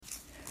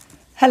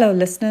Hello,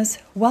 listeners.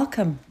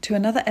 Welcome to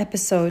another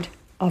episode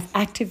of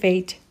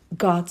Activate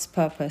God's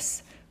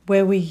Purpose,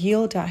 where we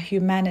yield our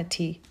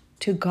humanity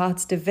to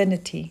God's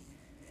divinity.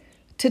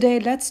 Today,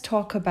 let's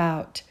talk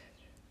about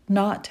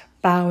not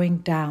bowing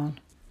down,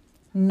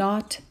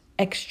 not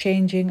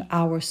exchanging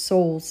our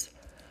souls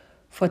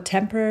for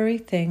temporary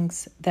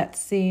things that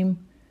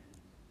seem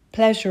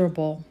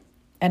pleasurable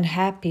and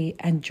happy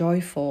and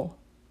joyful,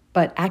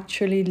 but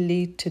actually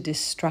lead to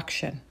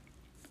destruction.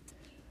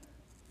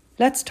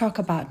 Let's talk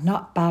about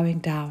not bowing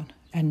down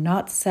and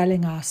not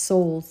selling our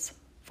souls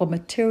for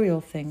material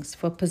things,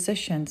 for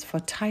positions, for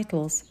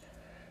titles,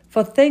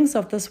 for things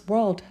of this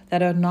world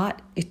that are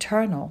not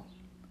eternal,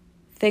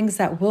 things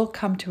that will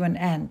come to an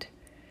end,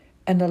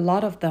 and a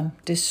lot of them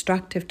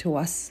destructive to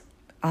us,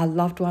 our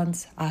loved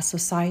ones, our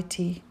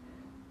society,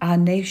 our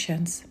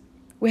nations.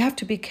 We have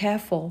to be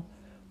careful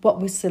what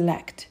we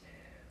select,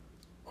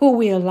 who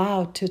we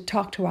allow to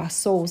talk to our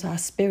souls, our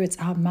spirits,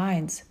 our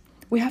minds.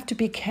 We have to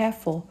be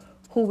careful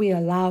who we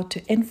allow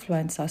to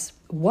influence us,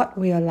 what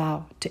we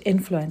allow to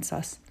influence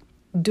us.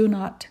 Do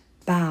not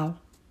bow.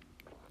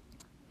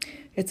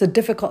 It's a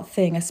difficult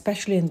thing,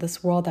 especially in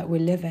this world that we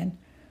live in,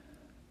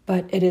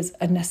 but it is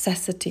a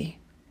necessity,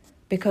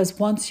 because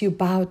once you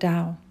bow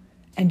down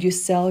and you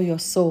sell your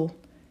soul,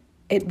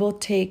 it will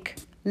take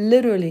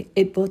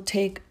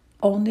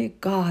only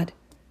God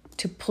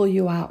to pull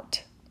you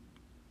out.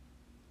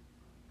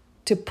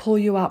 To pull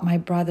you out, my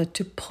brother,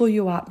 to pull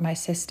you out, my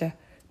sister,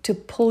 to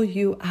pull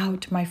you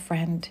out, my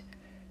friend.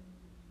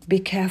 Be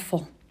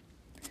careful.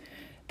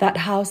 That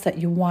house that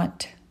you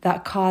want,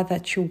 that car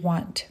that you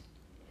want,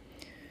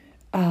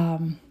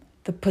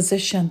 the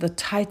position, the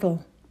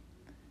title,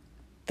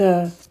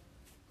 the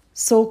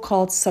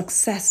so-called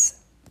success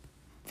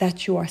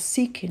that you are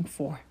seeking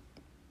for.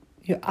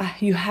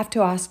 You have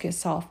to ask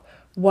yourself,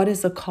 what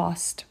is the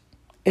cost?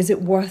 Is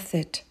it worth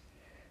it?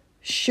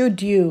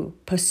 Should you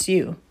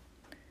pursue?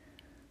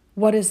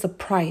 What is the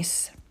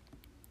price?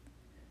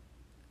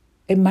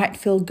 It might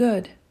feel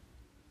good,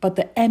 but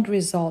the end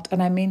result,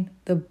 and I mean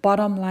the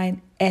bottom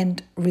line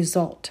end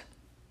result,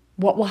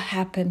 what will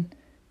happen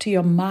to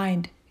your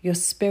mind, your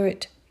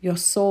spirit, your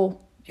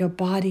soul, your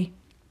body,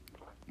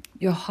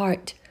 your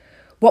heart?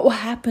 What will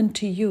happen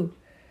to you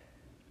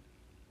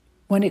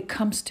when it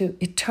comes to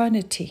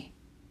eternity?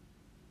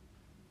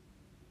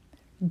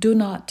 Do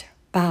not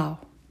bow.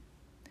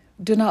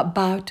 Do not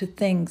bow to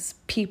things,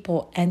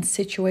 people, and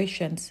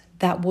situations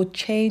that will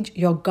change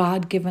your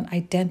God-given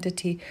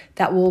identity,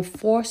 that will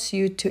force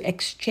you to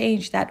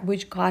exchange that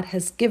which God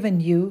has given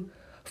you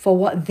for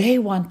what they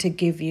want to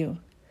give you.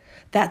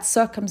 That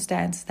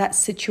circumstance, that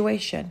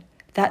situation,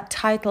 that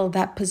title,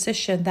 that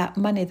position, that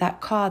money, that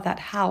car, that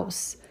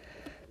house,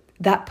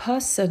 that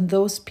person,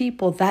 those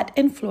people, that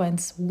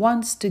influence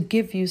wants to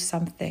give you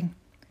something.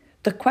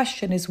 The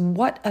question is,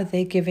 what are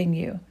they giving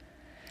you?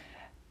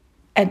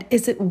 And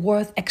is it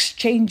worth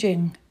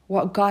exchanging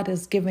what God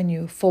has given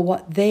you for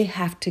what they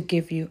have to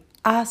give you?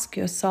 Ask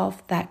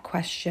yourself that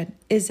question.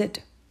 Is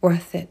it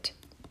worth it?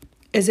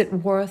 Is it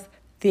worth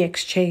the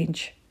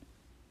exchange?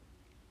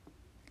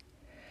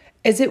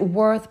 Is it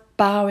worth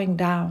bowing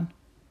down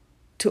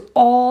to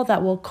all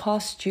that will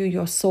cost you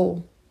your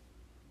soul?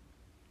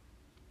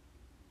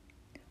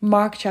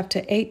 Mark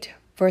chapter 8,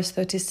 verse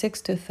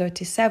 36 to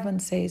 37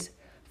 says,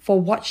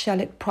 "For what shall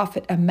it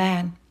profit a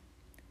man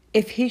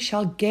if he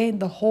shall gain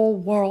the whole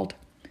world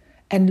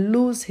and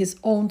lose his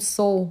own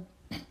soul?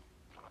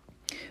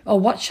 Or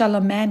what shall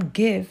a man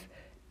give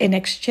in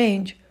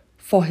exchange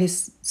for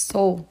his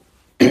soul?"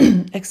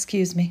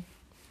 Excuse me.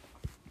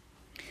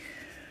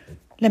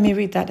 Let me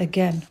read that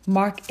again.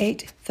 Mark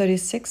 8,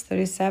 36,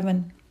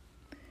 37.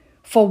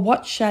 "For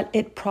what shall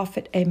it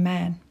profit a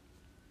man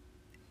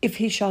if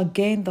he shall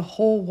gain the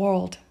whole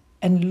world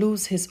and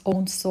lose his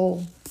own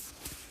soul?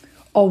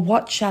 Or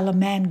what shall a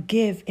man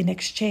give in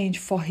exchange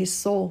for his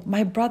soul?"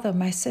 My brother,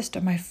 my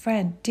sister, my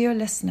friend, dear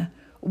listener,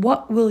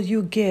 what will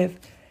you give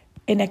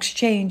in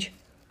exchange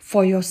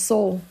for your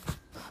soul?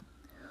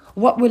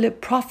 What will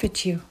it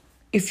profit you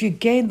if you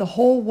gain the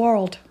whole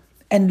world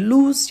and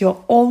lose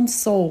your own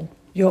soul?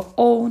 Your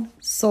own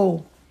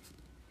soul.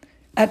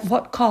 At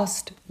what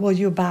cost will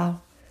you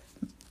bow?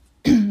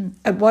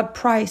 At what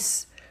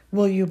price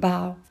will you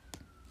bow?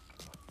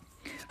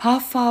 How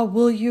far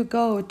will you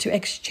go to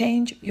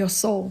exchange your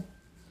soul?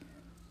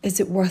 Is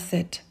it worth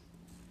it?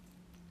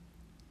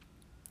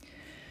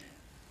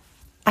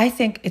 I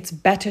think it's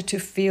better to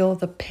feel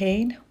the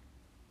pain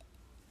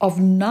of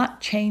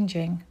not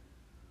changing,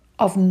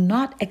 of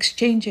not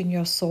exchanging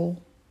your soul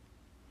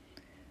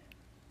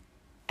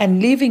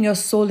and leaving your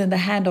soul in the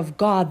hand of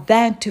God,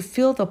 than to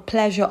feel the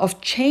pleasure of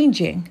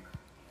changing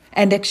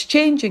and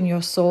exchanging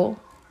your soul.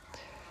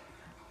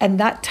 And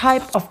that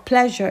type of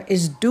pleasure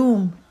is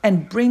doom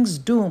and brings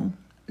doom,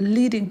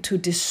 leading to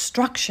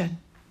destruction.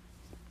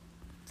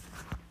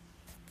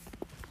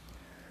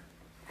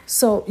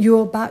 So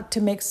you're about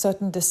to make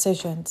certain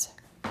decisions.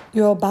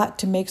 You're about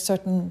to make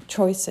certain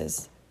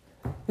choices.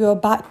 You're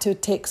about to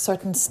take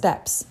certain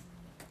steps.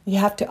 You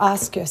have to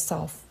ask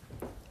yourself,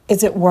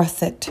 is it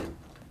worth it?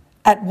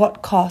 At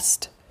what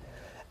cost?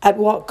 At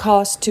what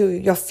cost to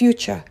your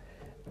future?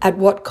 At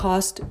what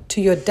cost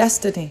to your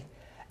destiny?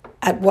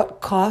 At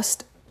what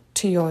cost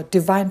to your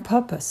divine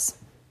purpose?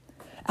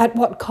 At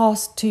what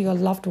cost to your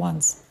loved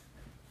ones?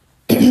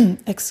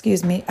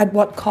 Excuse me. At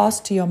what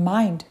cost to your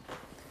mind?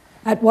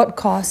 At what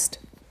cost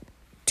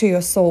to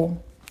your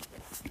soul?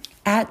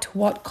 At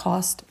what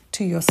cost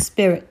to your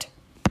spirit?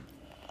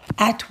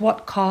 At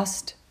what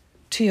cost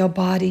to your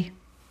body,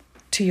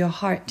 to your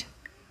heart?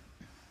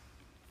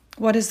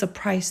 What is the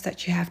price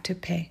that you have to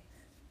pay?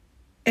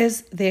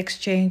 Is the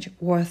exchange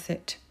worth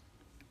it?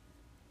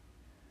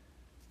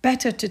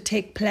 Better to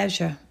take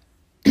pleasure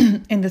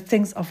in the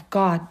things of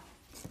God,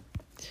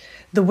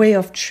 the way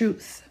of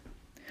truth,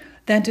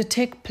 than to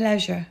take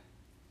pleasure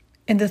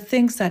in the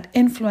things that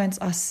influence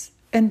us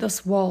in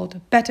this world.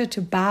 Better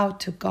to bow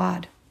to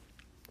God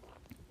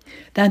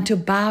than to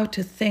bow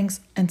to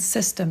things and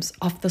systems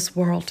of this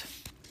world.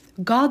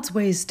 God's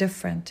way is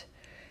different.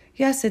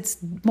 Yes, it's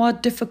more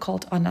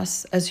difficult on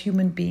us as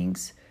human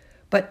beings,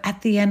 but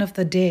at the end of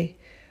the day,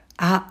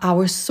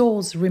 our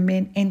souls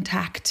remain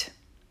intact.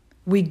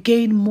 We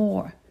gain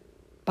more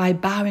by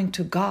bowing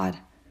to God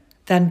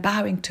than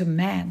bowing to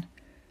man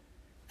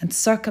and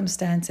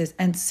circumstances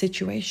and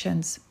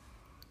situations,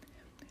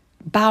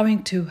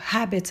 bowing to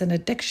habits and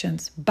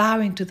addictions,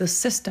 bowing to the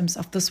systems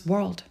of this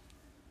world,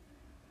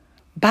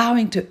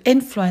 bowing to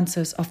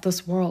influences of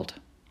this world.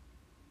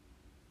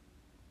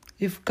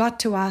 You've got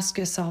to ask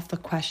yourself the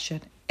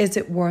question, is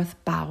it worth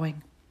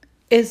bowing?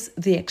 Is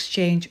the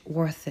exchange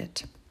worth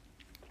it?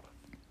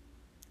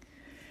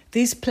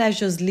 These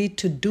pleasures lead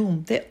to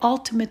doom. They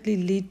ultimately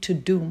lead to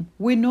doom.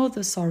 We know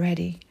this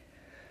already,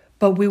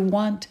 but we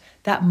want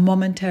that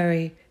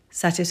momentary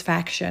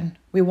satisfaction.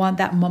 We want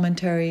that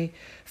momentary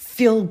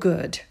feel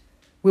good.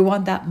 We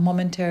want that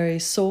momentary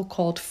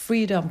so-called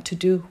freedom to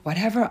do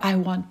whatever I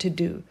want to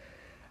do,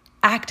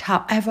 act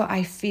however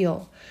I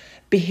feel,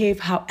 behave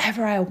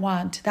however I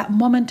want. That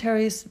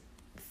momentary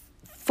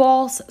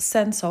false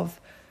sense of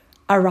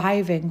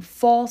arriving,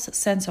 false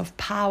sense of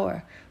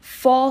power,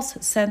 false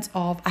sense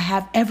of I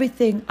have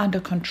everything under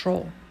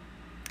control,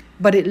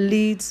 but it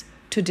leads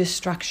to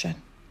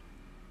destruction.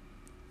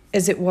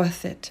 Is it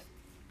worth it?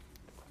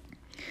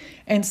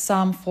 In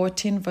Psalm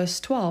 14 verse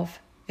 12,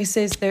 it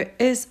says, there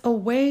is a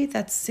way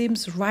that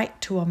seems right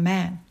to a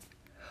man,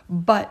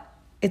 but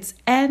its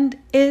end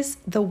is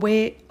the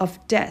way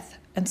of death.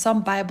 And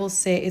some Bibles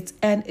say its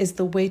end is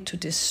the way to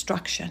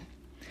destruction.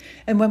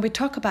 And when we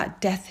talk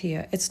about death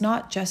here, it's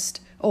not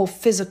just,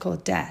 physical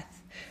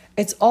death.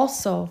 It's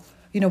also,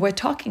 we're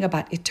talking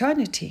about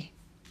eternity.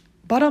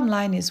 Bottom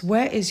line is,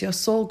 where is your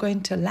soul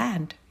going to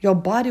land? Your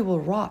body will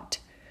rot.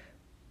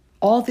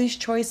 All these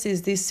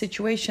choices, these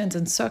situations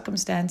and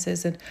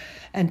circumstances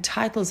and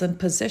titles and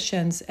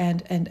positions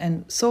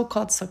and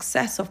so-called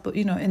success of,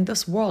 in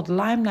this world,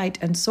 limelight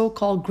and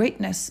so-called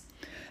greatness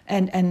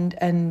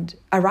and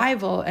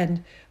arrival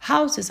and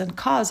houses and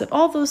cars and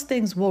all those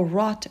things will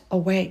rot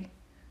away.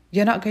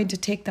 You're not going to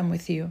take them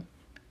with you.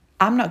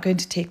 I'm not going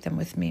to take them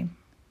with me.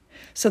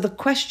 So the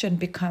question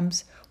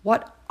becomes,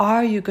 what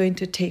are you going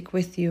to take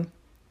with you?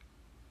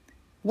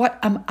 What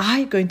am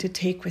I going to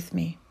take with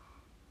me?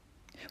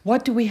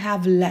 What do we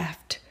have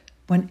left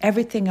when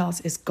everything else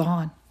is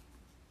gone?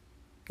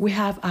 We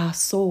have our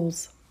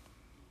souls.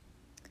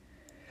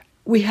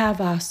 We have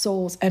our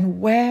souls.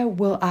 And where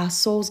will our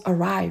souls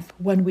arrive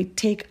when we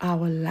take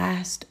our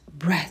last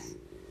breath?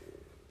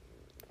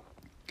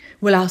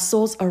 Will our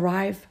souls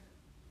arrive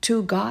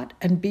to God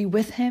and be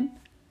with Him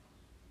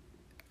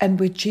and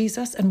with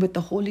Jesus and with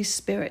the Holy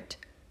Spirit?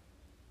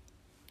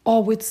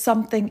 Or with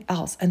something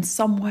else and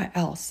somewhere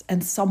else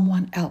and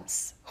someone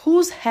else?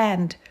 Whose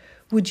hand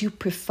would you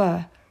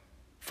prefer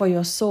for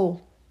your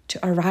soul to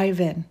arrive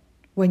in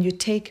when you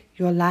take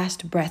your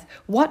last breath?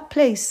 What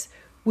place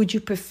would you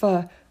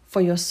prefer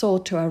for your soul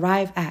to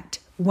arrive at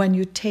when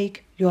you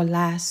take your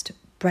last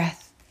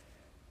breath?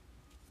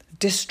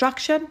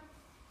 Destruction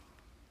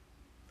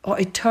or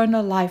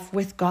eternal life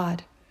with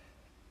God?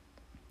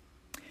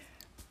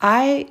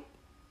 I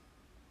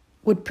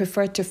would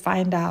prefer to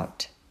find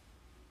out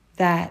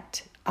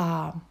that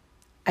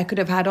I could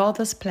have had all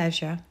this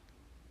pleasure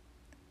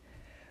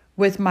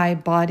with my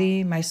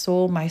body, my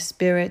soul, my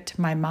spirit,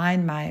 my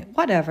mind, my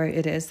whatever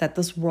it is that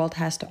this world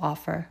has to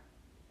offer.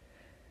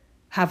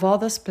 Have all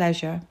this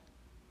pleasure.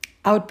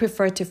 I would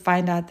prefer to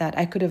find out that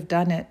I could have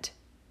done it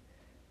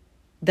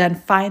than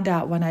find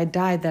out when I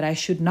died that I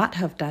should not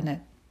have done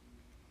it.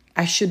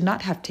 I should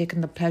not have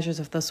taken the pleasures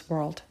of this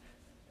world.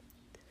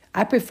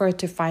 I prefer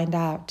to find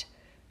out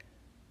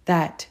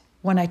that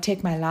when I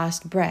take my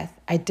last breath,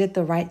 I did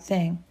the right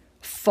thing,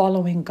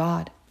 following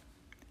God.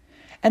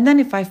 And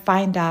then if I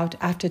find out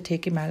after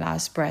taking my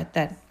last breath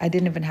that I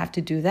didn't even have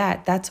to do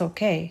that, that's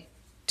okay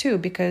too,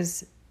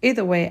 because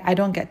either way, I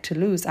don't get to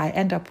lose. I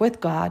end up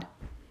with God.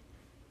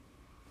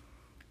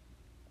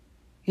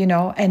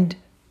 And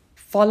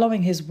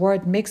following His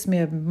word makes me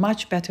a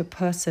much better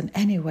person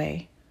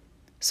anyway.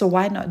 So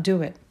why not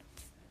do it?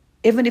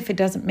 Even if it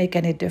doesn't make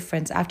any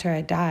difference after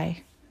I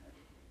die.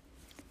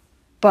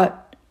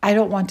 But I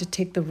don't want to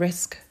take the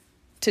risk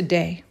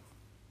today.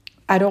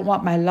 I don't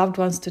want my loved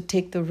ones to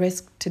take the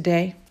risk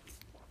today.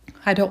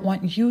 I don't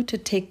want you to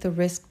take the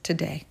risk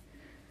today.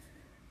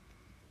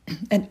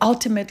 And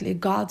ultimately,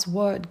 God's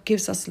word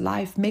gives us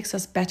life, makes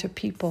us better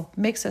people,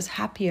 makes us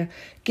happier,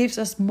 gives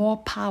us more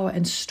power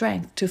and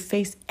strength to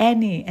face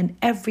any and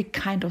every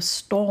kind of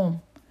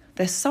storm.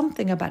 There's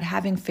something about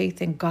having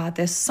faith in God.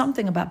 There's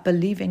something about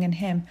believing in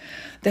Him.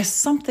 There's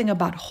something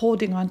about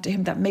holding on to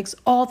Him that makes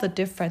all the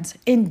difference.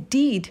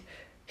 Indeed,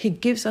 He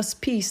gives us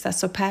peace that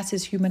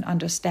surpasses human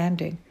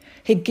understanding.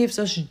 He gives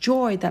us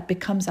joy that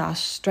becomes our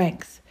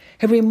strength.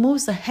 He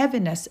removes the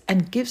heaviness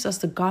and gives us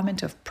the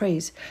garment of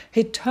praise.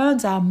 He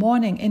turns our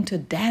mourning into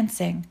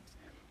dancing,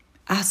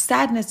 our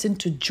sadness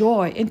into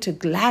joy, into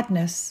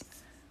gladness.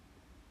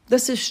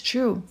 This is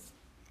true.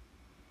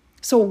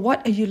 So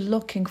what are you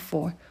looking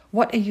for?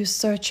 What are you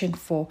searching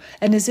for?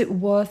 And is it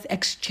worth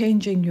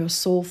exchanging your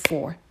soul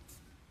for?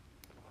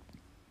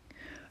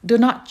 Do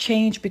not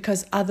change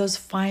because others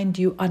find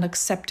you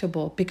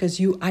unacceptable, because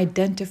you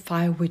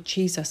identify with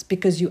Jesus,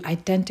 because you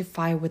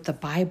identify with the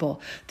Bible.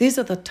 These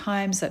are the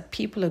times that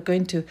people are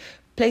going to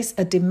place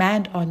a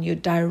demand on you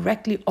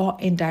directly or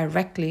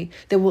indirectly.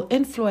 They will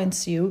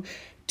influence you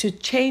to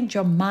change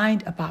your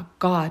mind about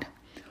God.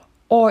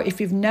 Or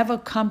if you've never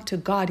come to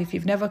God, if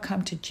you've never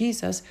come to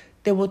Jesus,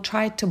 they will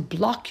try to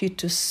block you,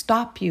 to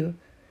stop you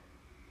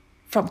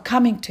from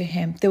coming to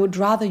Him. They would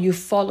rather you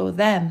follow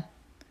them,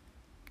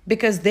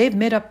 because they've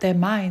made up their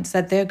minds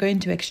that they're going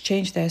to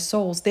exchange their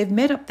souls. They've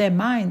made up their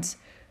minds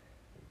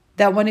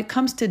that when it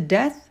comes to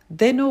death,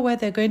 they know where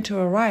they're going to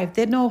arrive.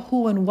 They know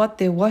who and what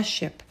they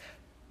worship.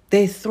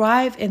 They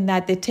thrive in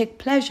that. They take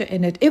pleasure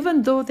in it,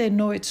 even though they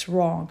know it's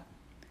wrong.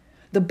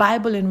 The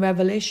Bible in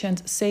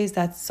Revelations says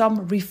that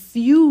some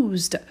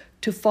refused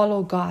to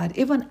follow God,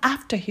 even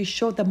after He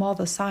showed them all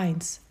the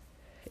signs.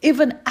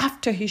 Even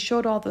after He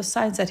showed all the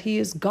signs that He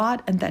is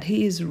God and that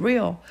He is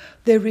real,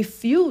 they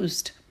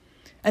refused.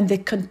 And they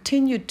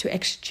continued to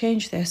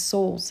exchange their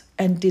souls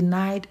and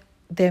denied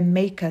their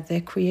maker,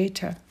 their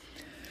creator.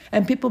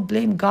 And people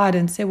blame God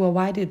and say, well,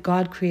 why did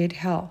God create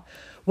hell?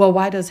 Well,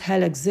 why does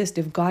hell exist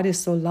if God is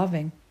so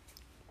loving?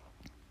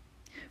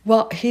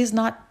 Well, He's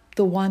not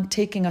the one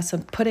taking us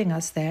and putting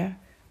us there.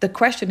 The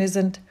question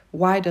isn't,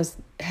 why does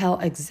hell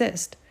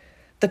exist?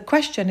 The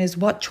question is,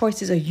 what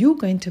choices are you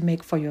going to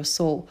make for your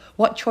soul?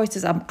 What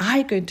choices am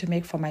I going to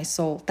make for my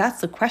soul?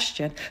 That's the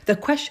question. The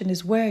question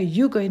is, where are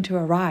you going to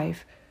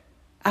arrive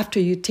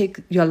after you take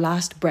your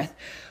last breath?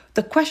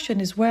 The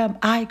question is, where am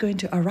I going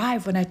to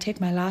arrive when I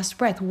take my last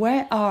breath?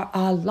 Where are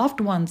our loved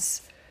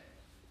ones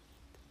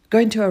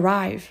going to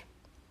arrive?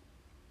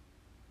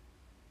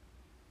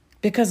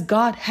 Because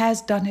God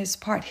has done His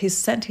part. He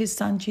sent His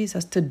Son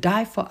Jesus to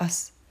die for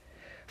us,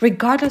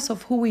 regardless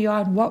of who we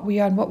are and what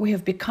we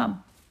have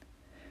become.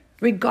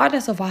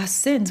 Regardless of our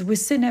sins, we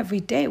sin every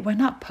day. We're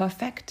not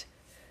perfect.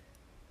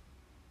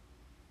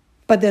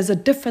 But there's a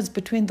difference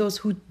between those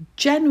who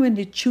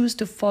genuinely choose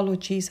to follow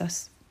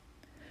Jesus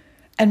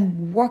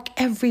and work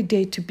every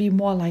day to be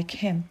more like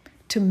Him,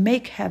 to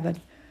make heaven,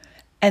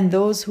 and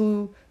those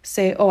who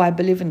say, oh, I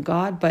believe in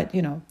God, but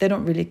they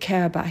don't really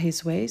care about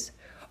His ways.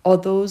 Or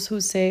those who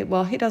say,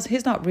 well,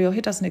 He's not real, He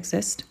doesn't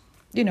exist,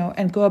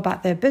 and go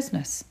about their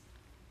business.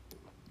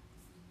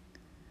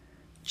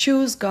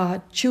 Choose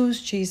God, choose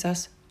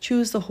Jesus,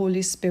 choose the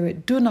Holy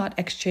Spirit. Do not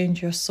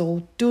exchange your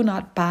soul. Do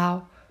not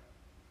bow.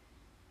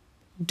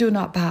 Do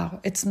not bow.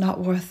 It's not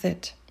worth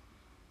it.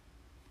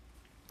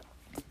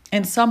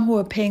 And some who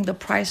are paying the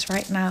price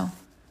right now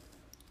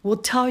will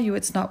tell you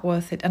it's not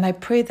worth it. And I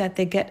pray that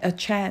they get a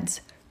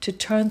chance to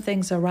turn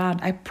things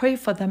around. I pray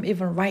for them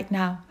even right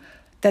now,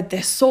 that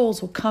their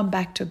souls will come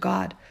back to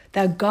God,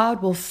 that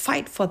God will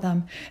fight for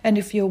them. And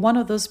if you're one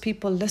of those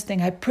people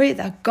listening, I pray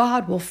that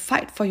God will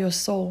fight for your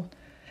soul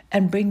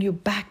and bring you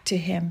back to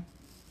Him.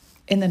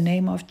 In the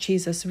name of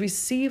Jesus,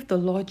 receive the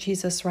Lord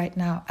Jesus right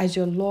now as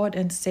your Lord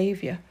and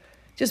Savior.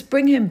 Just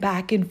bring Him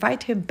back,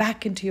 invite Him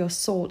back into your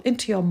soul,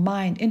 into your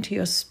mind, into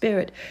your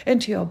spirit,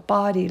 into your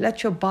body.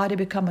 Let your body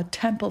become a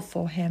temple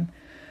for Him.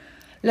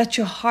 Let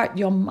your heart,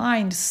 your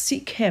mind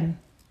seek Him,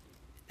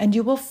 and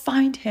you will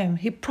find Him.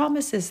 He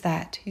promises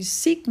that. You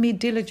seek me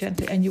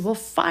diligently and you will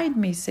find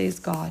me, says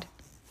God.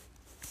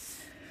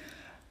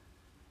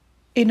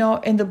 In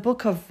the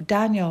book of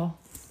Daniel,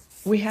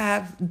 we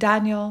have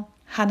Daniel,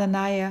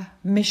 Hananiah,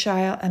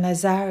 Mishael, and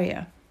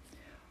Azariah,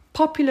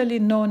 popularly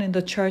known in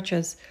the church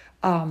as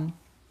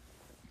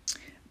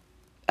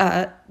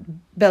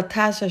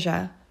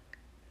Belteshazzar,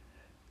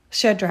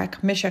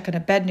 Shadrach, Meshach, and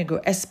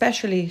Abednego,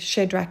 especially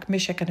Shadrach,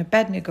 Meshach, and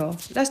Abednego.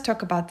 Let's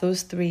talk about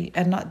those three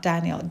and not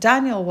Daniel.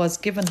 Daniel was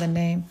given the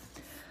name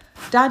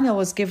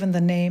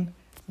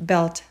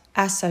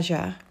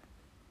Belteshazzar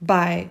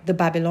by the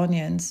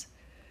Babylonians,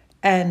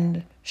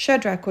 and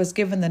Shadrach was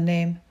given the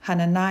name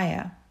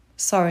Hananiah.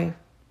 Sorry,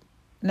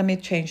 let me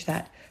change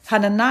that.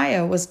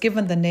 Hananiah was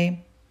given the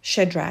name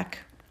Shadrach.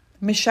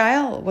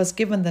 Mishael was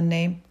given the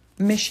name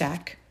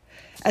Meshach.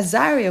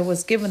 Azariah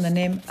was given the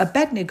name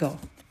Abednego.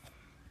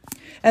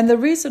 And the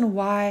reason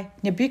why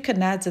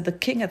Nebuchadnezzar, the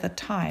king at the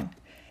time,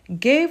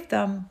 gave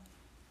them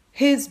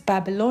his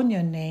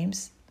Babylonian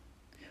names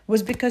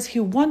was because he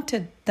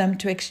wanted them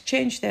to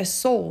exchange their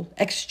soul,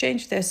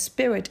 exchange their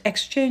spirit,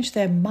 exchange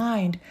their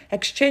mind,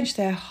 exchange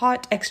their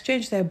heart,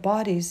 exchange their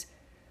bodies.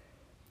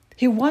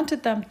 He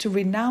wanted them to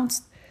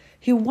renounce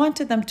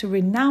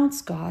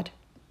God,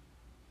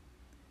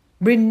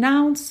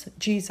 renounce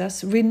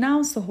Jesus,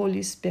 renounce the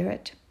Holy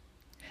Spirit,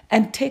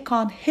 and take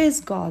on his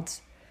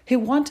gods. He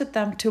wanted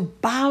them to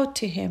bow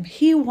to him.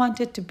 He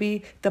wanted to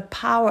be the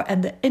power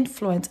and the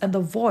influence and the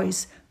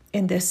voice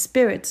in their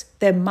spirits,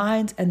 their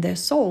minds, and their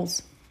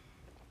souls.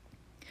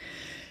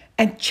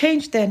 And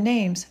change their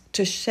names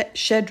to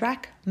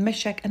Shadrach,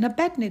 Meshach, and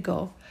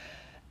Abednego.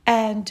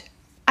 And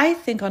I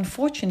think,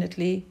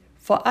 unfortunately,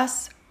 for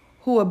us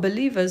who are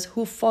believers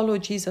who follow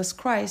Jesus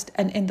Christ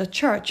and in the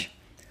church,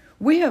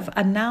 we have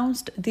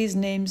announced these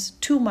names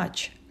too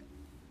much.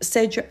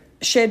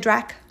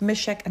 Shadrach,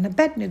 Meshach, and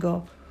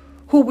Abednego,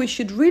 who we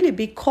should really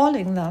be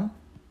calling them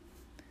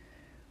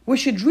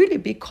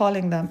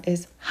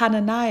is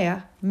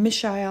Hananiah,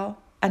 Mishael,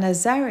 and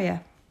Azariah.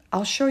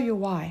 I'll show you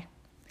why.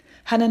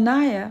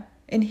 Hananiah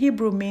in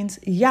Hebrew means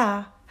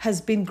Yah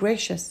has been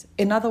gracious.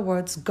 In other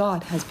words,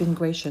 God has been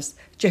gracious.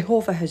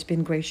 Jehovah has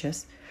been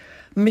gracious.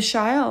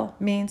 Mishael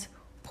means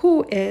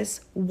who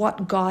is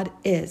what God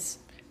is.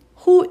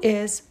 Who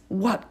is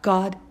what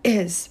God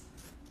is.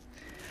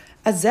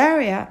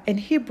 Azariah in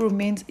Hebrew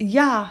means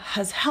Yah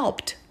has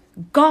helped.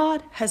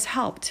 God has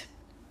helped.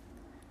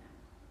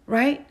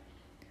 Right?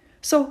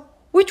 So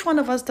which one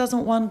of us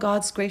doesn't want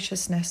God's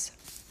graciousness?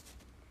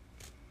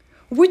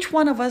 Which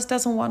one of us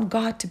doesn't want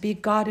God to be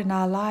God in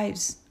our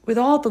lives with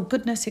all the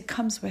goodness it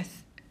comes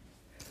with?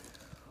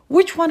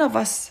 Which one of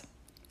us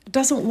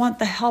doesn't want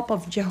the help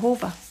of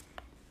Jehovah?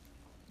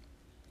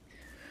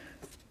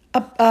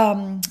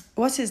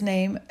 What's his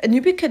name?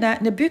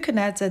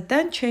 Nebuchadnezzar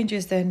then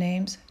changes their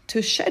names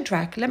to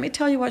Shadrach. Let me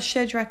tell you what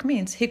Shadrach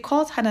means. He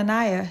calls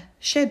Hananiah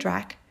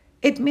Shadrach.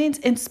 It means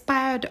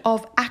inspired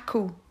of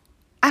Aku.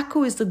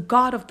 Aku is the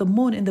god of the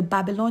moon in the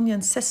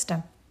Babylonian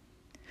system.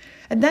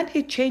 And then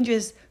he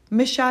changes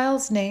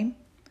Mishael's name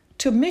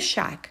to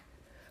Meshach.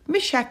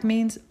 Meshach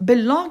means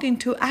belonging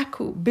to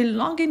Aku,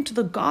 belonging to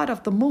the god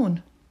of the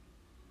moon.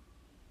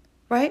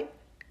 Right?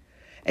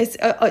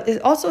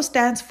 It also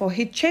stands for,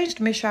 he changed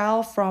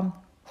Mishael from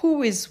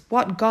who is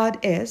what God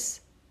is,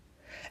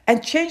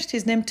 and changed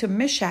his name to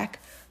Meshach,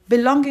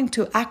 belonging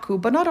to Aku,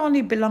 but not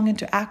only belonging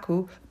to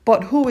Aku,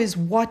 but who is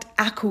what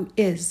Aku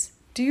is.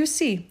 Do you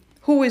see?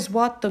 Who is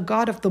what the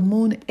god of the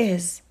moon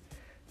is.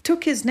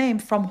 Took his name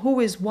from who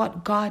is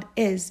what God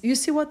is. You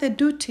see what they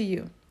do to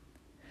you?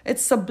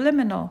 It's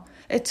subliminal.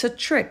 It's a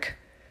trick.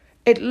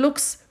 It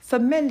looks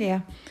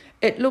familiar.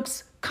 It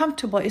looks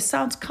comfortable. It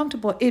sounds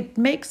comfortable. It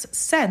makes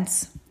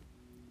sense.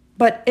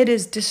 But it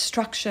is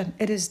destruction.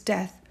 It is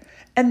death.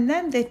 And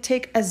then they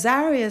take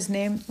Azariah's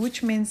name,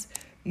 which means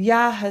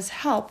Yah has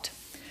helped,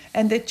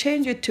 and they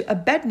change it to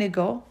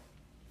Abednego,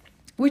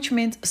 which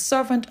means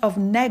servant of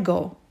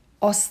Nego,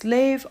 or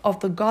slave of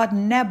the god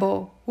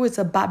Nebo, who is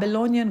a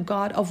Babylonian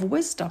god of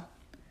wisdom.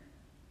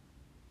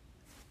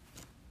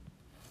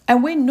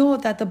 And we know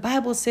that the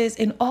Bible says,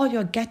 in all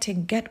you're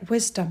getting, get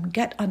wisdom,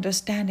 get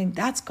understanding.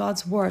 That's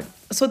God's word.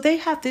 So they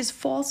have this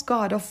false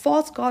god, a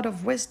false god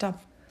of wisdom,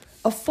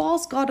 a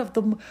false god of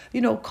the,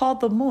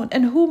 called the moon.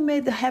 And who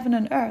made the heaven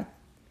and earth?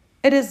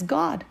 It is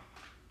God.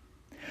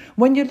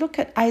 When you look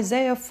at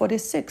Isaiah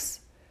 46,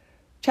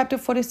 chapter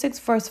 46,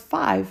 verse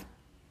 5,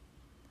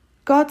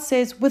 God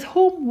says, with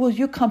whom will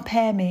you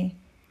compare me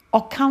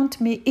or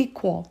count me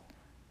equal?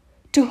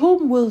 To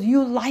whom will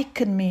you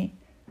liken me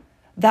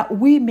that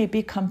we may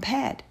be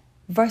compared?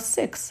 Verse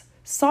 6,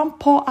 some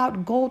pour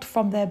out gold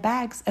from their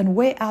bags and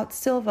weigh out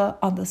silver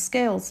on the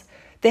scales.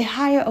 They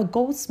hire a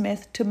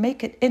goldsmith to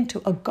make it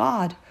into a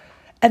god,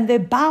 and they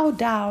bow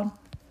down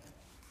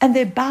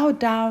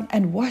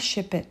and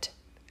worship it.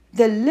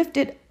 They lift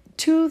it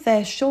to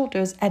their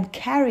shoulders and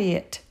carry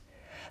it.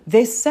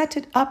 They set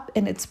it up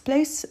in its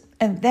place,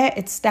 and there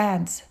it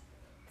stands.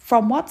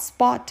 From what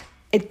spot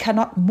it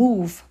cannot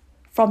move.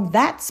 From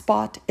that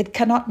spot it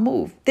cannot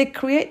move. They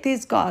create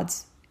these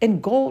gods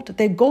in gold.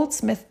 They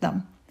goldsmith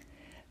them.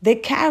 They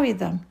carry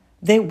them.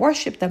 They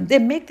worship them. They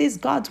make these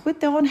gods with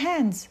their own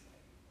hands.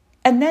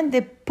 And then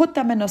they put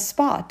them in a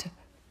spot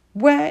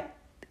where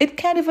it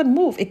can't even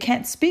move. It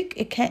can't speak.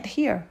 It can't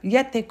hear.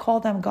 Yet they call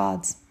them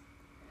gods.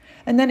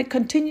 And then it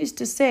continues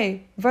to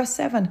say, verse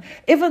 7,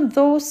 even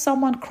though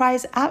someone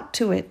cries out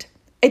to it,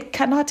 it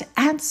cannot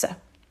answer.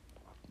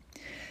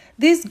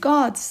 These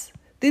gods,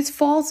 these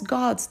false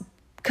gods,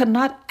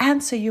 cannot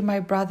answer you, my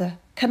brother,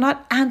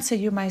 cannot answer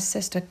you, my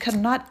sister,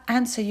 cannot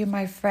answer you,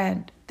 my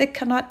friend. They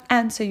cannot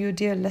answer you,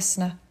 dear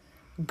listener.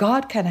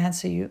 God can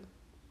answer you.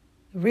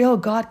 Real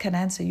God can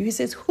answer you. He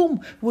says, whom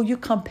will you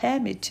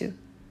compare me to?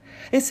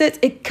 It says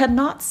it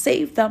cannot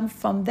save them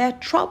from their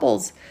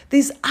troubles.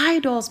 These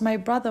idols, my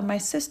brother, my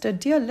sister,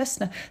 dear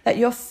listener, that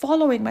you're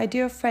following, my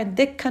dear friend,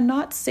 they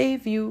cannot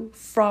save you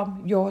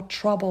from your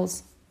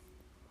troubles.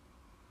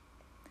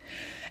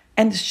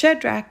 And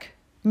Shadrach,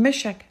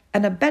 Meshach,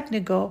 and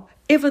Abednego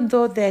even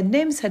though their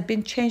names had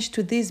been changed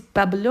to these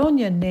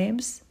Babylonian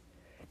names,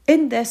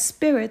 in their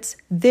spirits,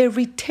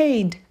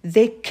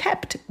 they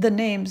kept the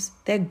names,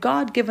 their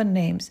God-given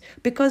names,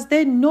 because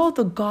they know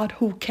the God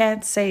who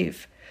can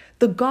save,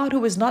 the God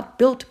who is not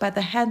built by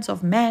the hands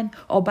of man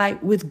or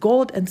with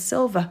gold and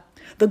silver,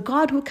 the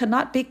God who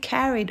cannot be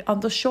carried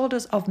on the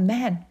shoulders of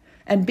man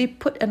and be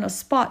put in a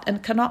spot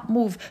and cannot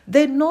move.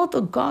 They know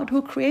the God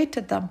who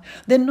created them.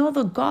 They know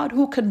the God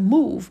who can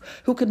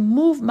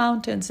move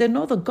mountains. They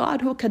know the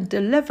God who can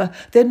deliver.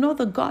 They know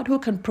the God who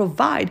can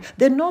provide.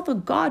 They know the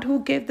God who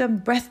gave them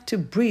breath to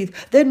breathe.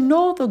 They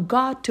know the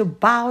God to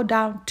bow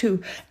down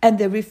to, and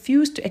they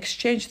refuse to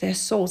exchange their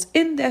souls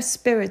in their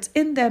spirits,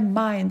 in their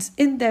minds,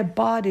 in their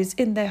bodies,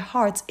 in their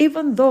hearts.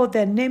 Even though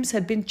their names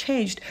had been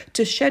changed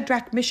to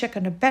Shadrach, Meshach,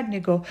 and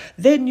Abednego,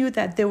 they knew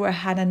that they were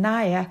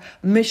Hananiah,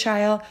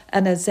 Mishael,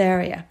 and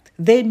Azariah.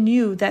 They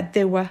knew that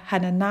they were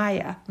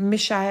Hananiah,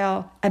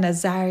 Mishael, and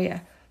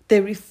Azariah.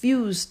 They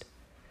refused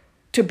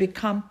to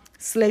become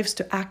slaves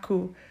to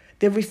Aku.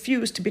 They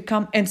refused to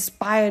become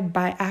inspired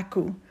by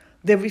Aku.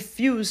 They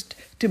refused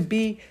to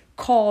be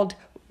called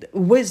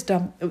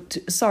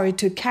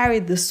to carry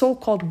the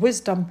so-called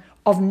wisdom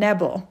of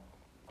Nebo.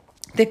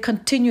 They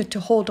continued to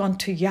hold on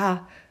to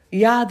Yah,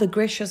 the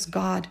gracious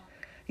God,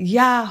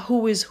 Yah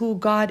who is who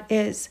God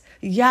is,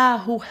 Yah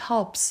who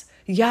helps,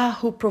 Yah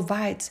who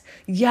provides,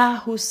 Yah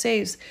who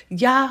saves,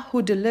 Yah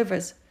who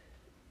delivers.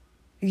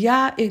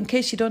 Yah, in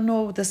case you don't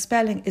know the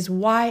spelling, is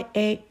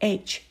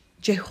Y-A-H,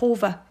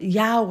 Jehovah,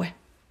 Yahweh.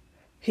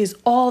 He's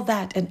all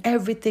that and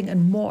everything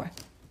and more.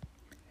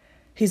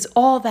 He's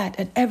all that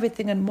and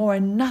everything and more,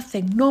 and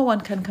no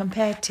one can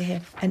compare to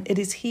him. And it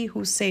is he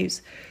who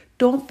saves.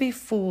 Don't be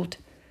fooled.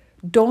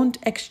 Don't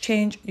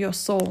exchange your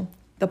soul.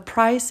 The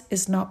price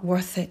is not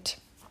worth it.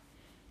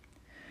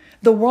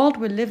 The world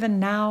we live in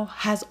now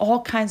has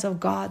all kinds of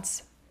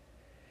gods,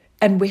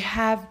 and we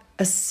have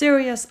a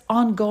serious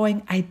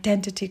ongoing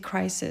identity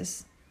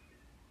crisis.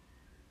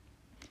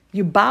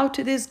 You bow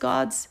to these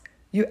gods,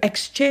 you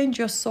exchange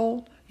your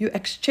soul, you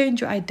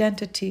exchange your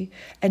identity,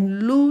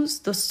 and lose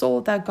the soul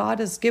that God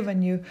has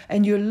given you,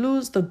 and you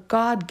lose the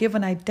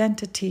God-given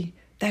identity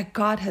that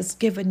God has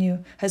given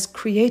you, has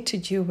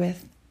created you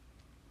with,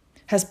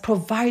 has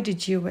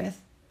provided you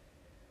with.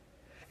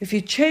 If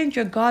you change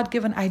your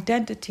God-given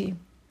identity,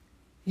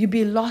 you'll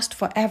be lost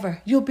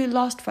forever. You'll be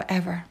lost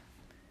forever.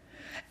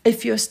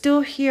 If you're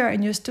still here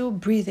and you're still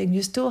breathing,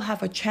 you still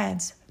have a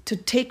chance to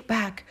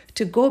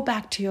go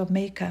back to your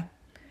Maker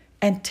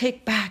and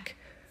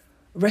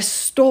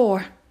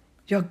restore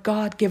your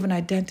God-given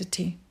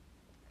identity.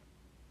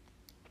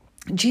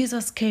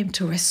 Jesus came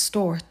to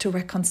restore, to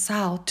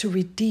reconcile, to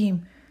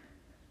redeem,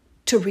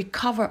 to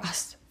recover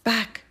us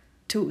back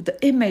to the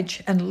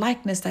image and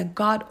likeness that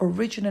God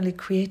originally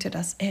created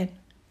us in.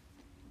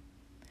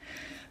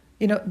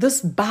 You know, this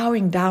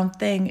bowing down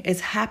thing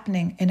is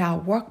happening in our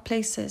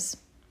workplaces,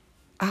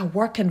 our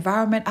work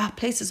environment, our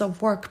places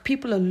of work.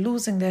 People are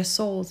losing their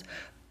souls,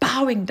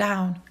 bowing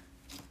down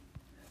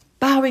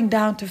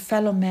to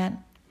fellow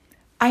men.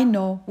 I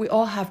know we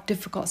all have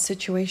difficult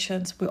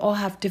situations. We all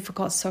have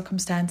difficult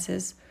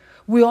circumstances.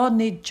 We all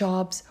need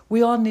jobs.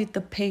 We all need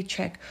the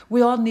paycheck.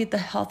 We all need the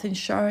health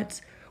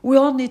insurance. We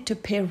all need to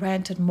pay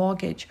rent and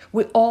mortgage.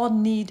 We all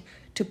need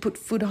to put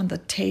food on the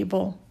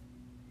table.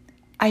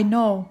 I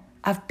know.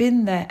 I've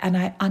been there and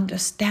I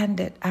understand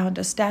it. I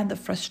understand the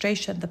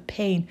frustration, the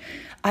pain.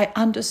 I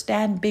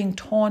understand being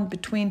torn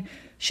between,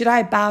 should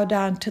I bow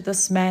down to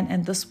this man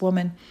and this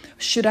woman?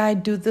 Should I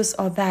do this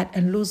or that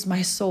and lose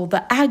my soul?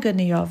 The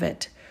agony of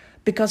it.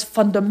 Because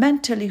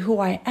fundamentally who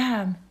I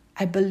am,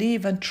 I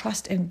believe and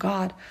trust in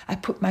God. I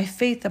put my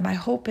faith and my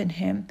hope in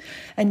him.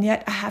 And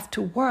yet I have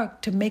to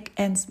work to make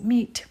ends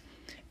meet.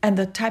 And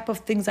the type of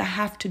things I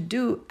have to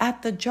do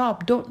at the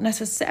job don't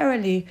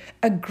necessarily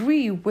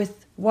agree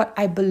with what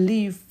I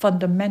believe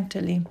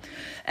fundamentally.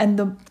 And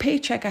the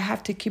paycheck I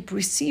have to keep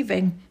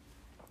receiving,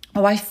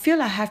 or I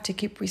feel I have to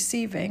keep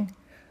receiving,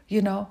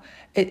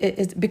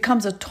 it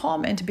becomes a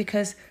torment,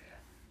 because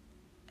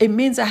it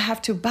means I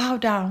have to bow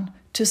down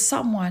to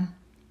someone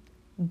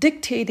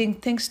dictating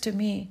things to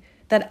me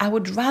that I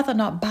would rather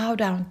not bow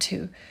down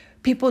to.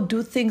 People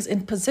do things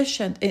in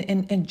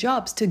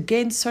jobs to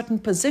gain certain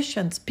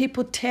positions.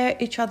 People tear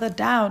each other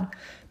down.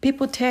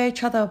 People tear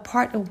each other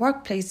apart in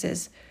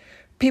workplaces.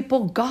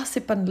 People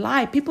gossip and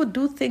lie. People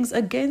do things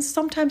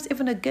sometimes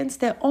even against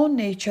their own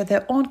nature,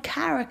 their own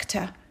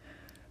character,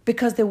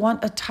 because they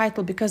want a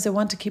title, because they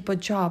want to keep a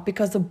job,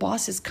 because the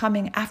boss is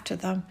coming after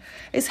them.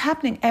 It's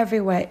happening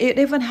everywhere. It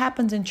even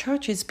happens in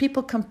churches.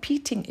 People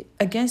competing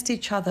against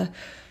each other.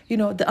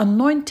 The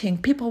anointing,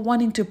 people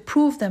wanting to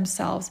prove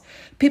themselves,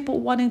 people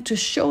wanting to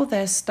show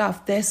their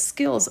stuff, their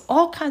skills,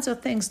 all kinds of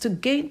things to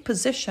gain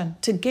position,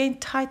 to gain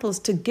titles,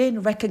 to gain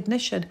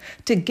recognition,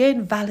 to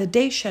gain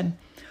validation,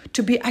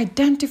 to be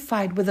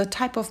identified with a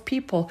type of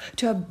people,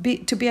 to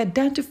be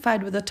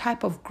identified with a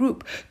type of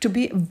group, to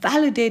be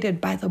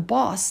validated by the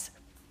boss,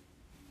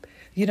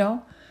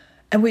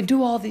 And we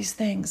do all these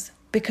things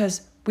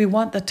because we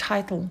want the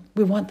title,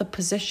 we want the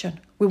position,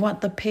 we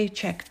want the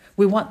paycheck,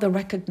 We want the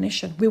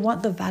recognition. We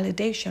want the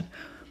validation.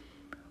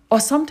 Or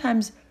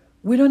sometimes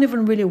we don't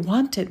even really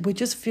want it. We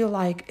just feel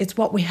like it's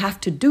what we have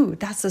to do.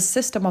 That's the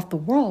system of the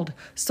world.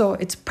 So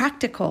it's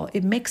practical.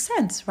 It makes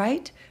sense,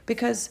 right?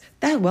 Because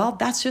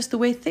that's just the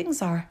way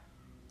things are.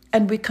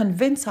 And we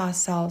convince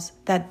ourselves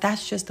that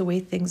that's just the way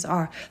things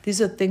are.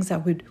 These are things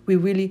that we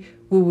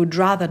would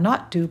rather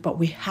not do, but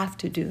we have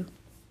to do.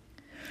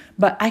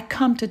 But I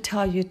come to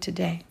tell you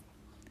today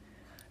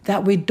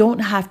that we don't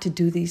have to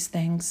do these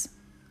things.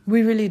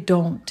 We really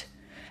don't.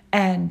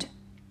 And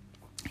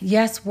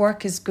yes,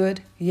 work is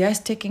good. Yes,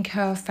 taking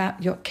care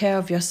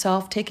of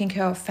yourself, taking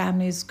care of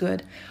family is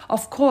good.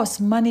 Of course,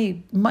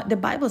 the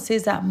Bible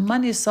says that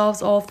money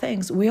solves all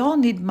things. We all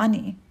need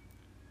money.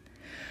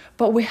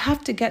 But we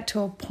have to get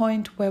to a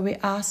point where we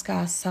ask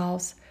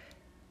ourselves,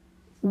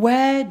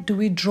 where do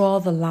we draw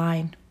the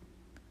line?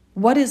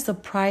 What is the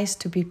price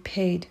to be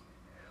paid?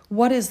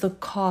 What is the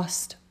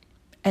cost?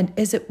 And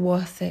is it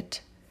worth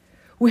it?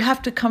 We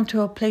have to come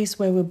to a place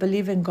where we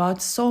believe in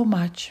God so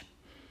much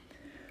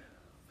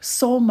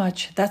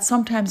that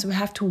sometimes we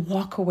have to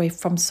walk away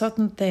from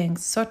certain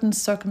things, certain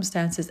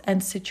circumstances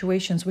and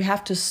situations. We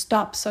have to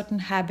stop certain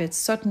habits,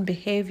 certain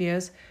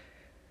behaviors,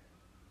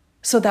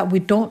 so that we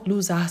don't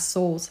lose our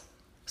souls,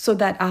 so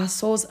that our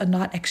souls are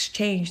not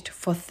exchanged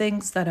for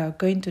things that are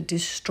going to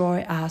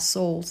destroy our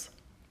souls,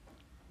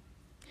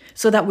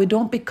 so that we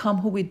don't become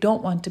who we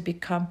don't want to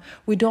become.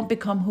 We don't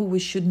become who we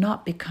should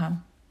not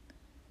become.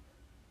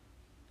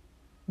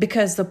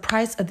 Because the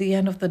price at the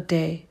end of the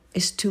day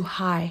is too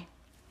high.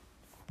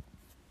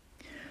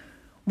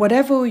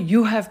 Whatever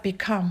you have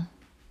become,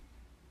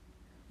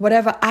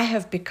 whatever I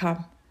have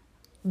become,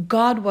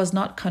 God was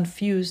not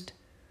confused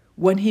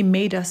when He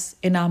made us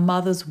in our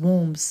mother's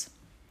wombs.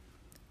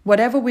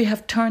 Whatever we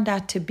have turned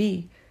out to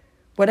be,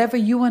 whatever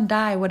you and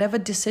I, whatever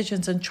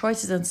decisions and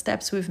choices and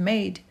steps we've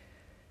made,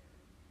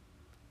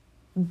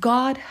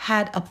 God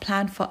had a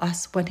plan for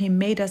us when He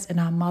made us in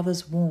our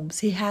mother's wombs.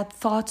 He had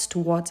thoughts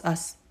towards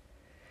us.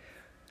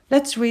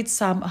 Let's read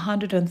Psalm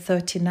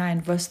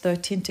 139, verse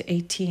 13 to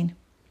 18.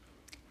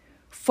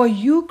 For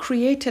you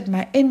created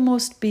my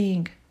inmost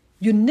being.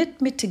 You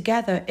knit me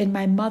together in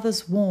my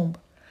mother's womb.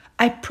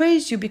 I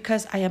praise you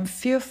because I am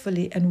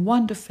fearfully and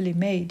wonderfully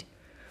made.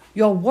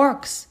 Your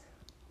works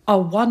are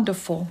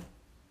wonderful.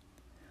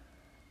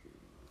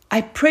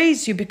 I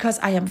praise you because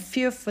I am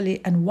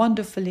fearfully and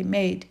wonderfully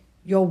made.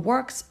 Your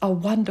works are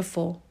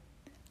wonderful.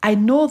 I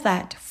know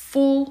that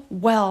full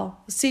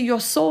well. See, your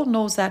soul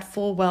knows that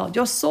full well.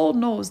 Your soul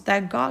knows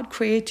that God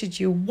created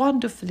you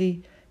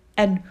wonderfully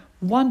and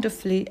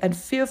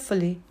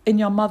fearfully in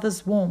your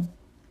mother's womb.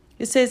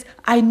 It says,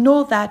 I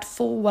know that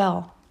full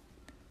well.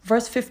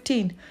 Verse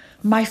 15,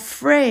 my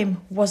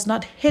frame was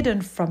not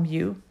hidden from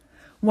you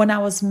when I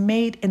was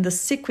made in the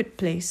secret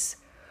place,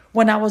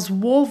 when I was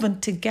woven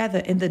together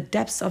in the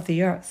depths of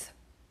the earth.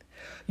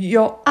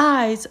 Your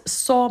eyes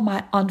saw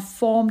my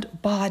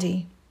unformed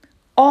body.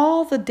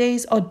 All the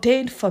days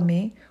ordained for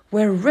me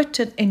were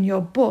written in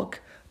your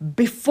book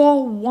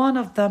before one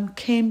of them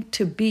came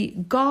to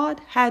be. God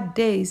had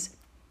days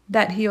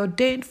that He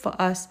ordained for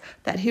us,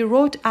 that He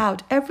wrote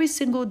out. Every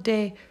single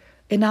day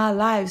in our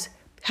lives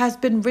has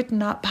been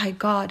written out by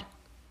God.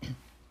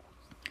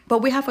 But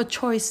we have a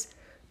choice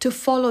to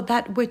follow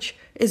that which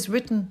is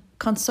written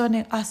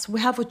concerning us.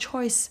 We have a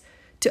choice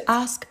to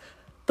ask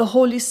the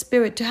Holy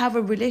Spirit, to have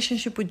a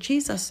relationship with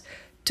Jesus,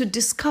 to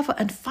discover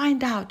and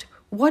find out,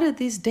 what are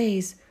these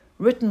days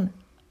written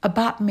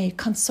about me,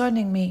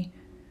 concerning me?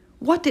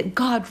 What did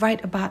God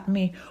write about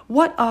me?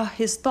 What are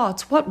His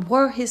thoughts? What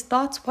were His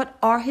thoughts? What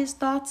are His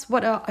thoughts?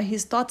 What are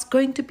His thoughts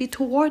going to be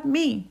toward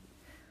me?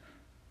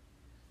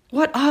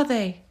 What are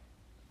they?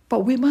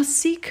 But we must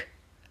seek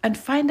and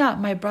find out,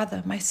 my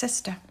brother, my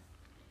sister.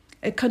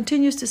 It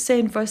continues to say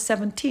in verse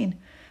 17,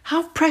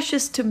 how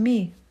precious to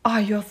me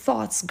are your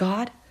thoughts,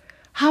 God.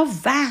 How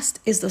vast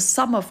is the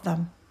sum of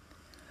them.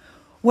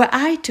 Were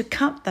I to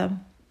count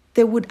them,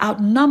 they would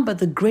outnumber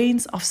the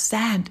grains of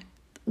sand.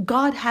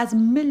 God has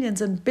millions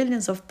and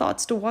billions of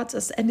thoughts towards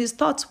us, and His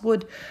thoughts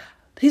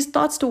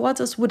towards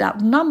us would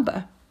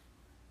outnumber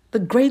the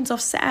grains of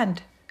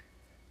sand.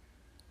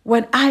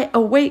 When I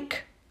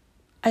awake,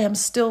 I am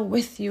still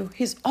with you.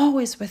 He's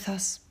always with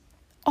us,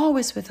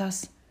 always with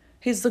us.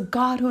 He's the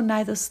God who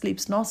neither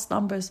sleeps nor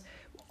slumbers,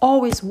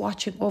 always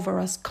watching over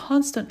us,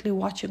 constantly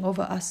watching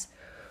over us.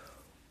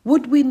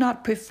 Would we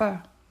not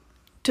prefer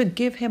to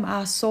give Him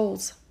our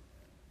souls,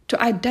 to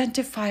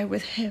identify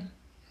with Him,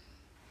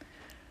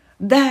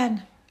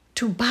 than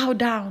to bow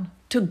down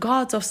to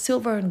gods of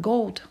silver and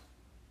gold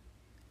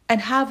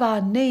and have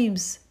our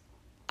names,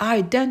 our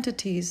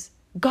identities,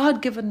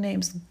 God-given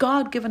names,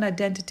 God-given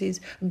identities,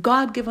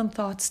 God-given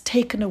thoughts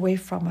taken away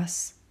from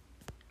us?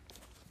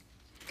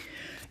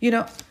 You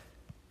know,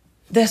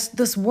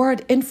 this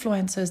word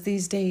influencers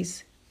these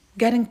days,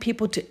 getting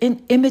people to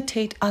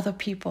imitate other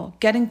people,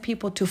 getting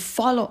people to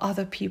follow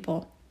other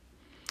people,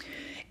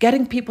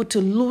 getting people to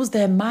lose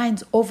their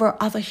minds over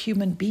other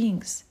human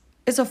beings,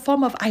 is a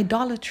form of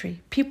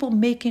idolatry. People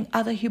making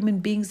other human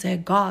beings their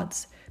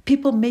gods.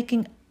 People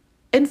making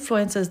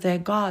influence as their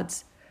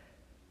gods.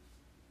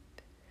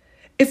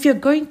 If you're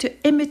going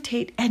to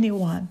imitate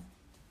anyone,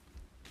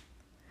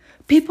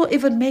 people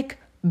even make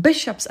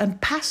bishops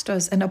and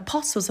pastors and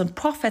apostles and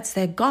prophets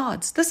their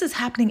gods. This is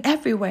happening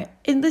everywhere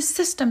in the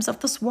systems of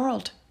this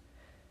world.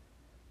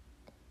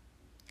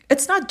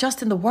 It's not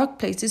just in the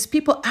workplace. It's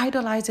people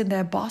idolizing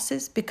their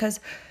bosses because,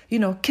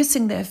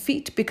 kissing their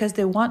feet because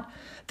they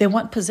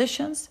want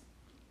positions.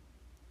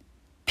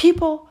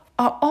 People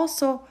are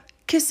also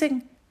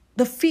kissing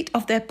the feet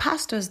of their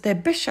pastors, their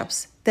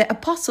bishops, their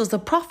apostles, the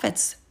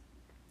prophets.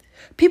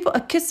 People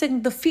are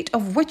kissing the feet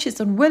of witches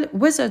and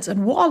wizards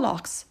and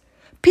warlocks.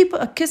 People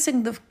are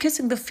kissing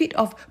the feet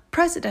of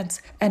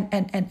presidents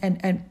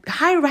and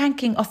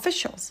high-ranking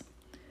officials.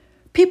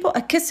 People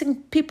are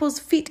kissing people's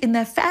feet in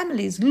their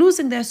families,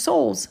 losing their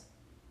souls.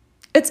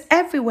 It's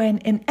everywhere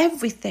and in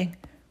everything.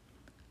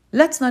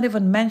 Let's not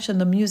even mention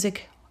the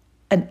music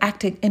and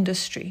acting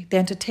industry, the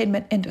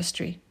entertainment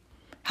industry.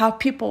 How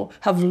people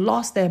have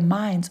lost their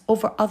minds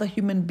over other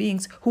human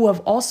beings who have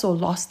also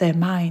lost their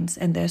minds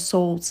and their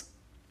souls.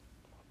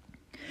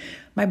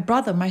 My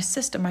brother, my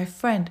sister, my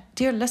friend,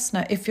 dear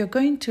listener, if you're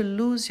going to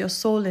lose your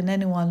soul in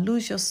anyone,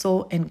 lose your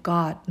soul in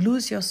God,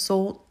 lose your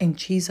soul in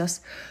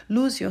Jesus,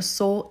 lose your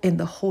soul in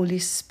the Holy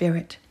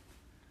Spirit.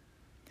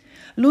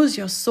 Lose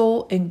your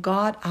soul in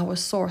God, our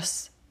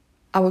source,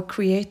 our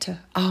creator,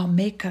 our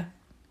maker.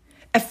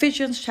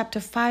 Ephesians chapter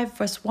 5,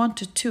 verse 1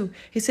 to 2,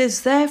 he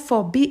says,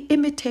 therefore be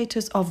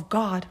imitators of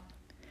God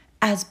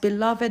as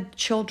beloved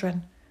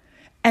children,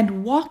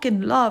 and walk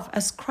in love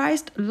as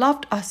Christ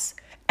loved us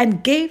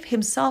and gave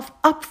himself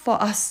up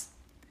for us.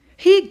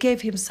 He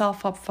gave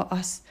himself up for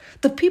us.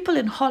 The people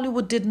in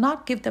Hollywood did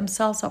not give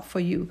themselves up for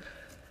you.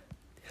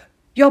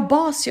 Your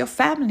boss, your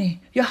family,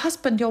 your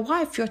husband, your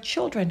wife, your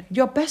children,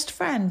 your best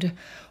friend,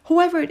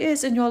 whoever it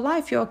is in your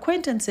life, your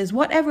acquaintances,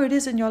 whatever it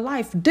is in your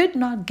life, did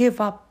not give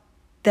up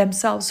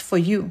themselves for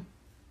you.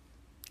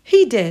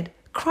 He did.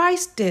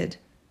 Christ did.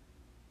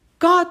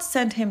 God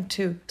sent him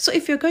to. So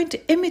if you're going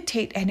to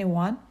imitate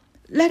anyone,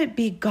 let it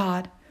be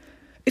God.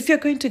 If you're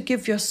going to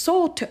give your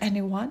soul to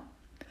anyone,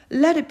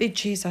 let it be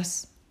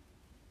Jesus.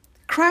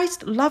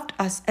 Christ loved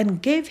us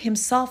and gave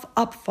himself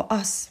up for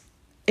us,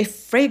 a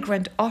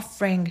fragrant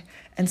offering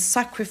and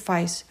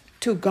sacrifice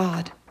to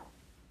God.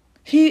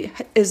 He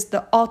is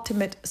the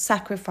ultimate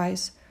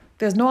sacrifice.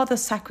 There's no other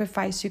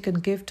sacrifice you can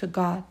give to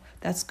God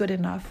that's good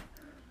enough.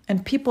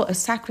 And people are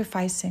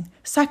sacrificing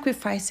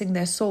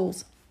their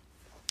souls,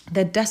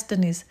 their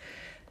destinies,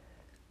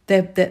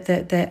 their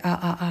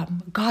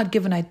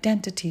God-given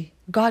identity,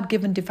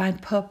 God-given divine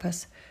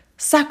purpose,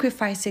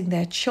 sacrificing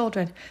their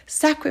children,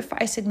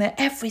 sacrificing their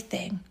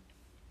everything.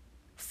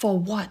 For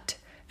what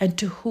and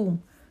to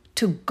whom?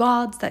 To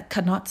gods that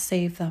cannot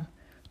save them,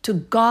 to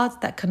gods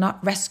that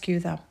cannot rescue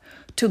them,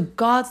 to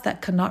gods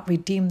that cannot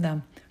redeem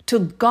them, to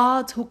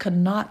gods who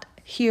cannot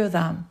hear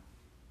them.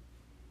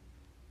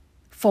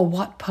 For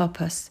what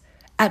purpose?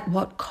 At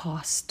what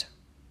cost?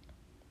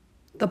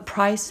 The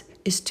price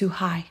is too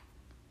high.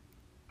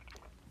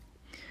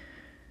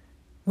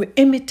 We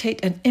imitate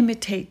and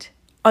imitate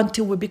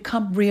until we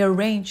become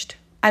rearranged.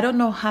 I don't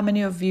know how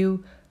many of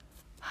you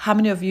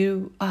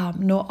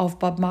know of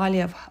Bob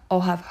Marley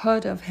or have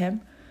heard of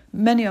him.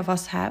 Many of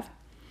us have.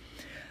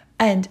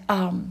 And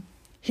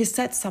he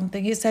said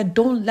something. He said,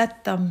 don't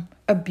let them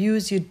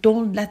abuse you.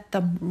 Don't let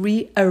them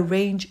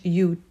rearrange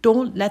you.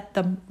 Don't let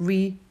them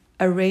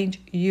rearrange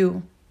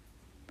you.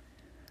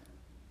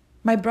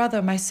 My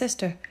brother, my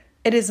sister,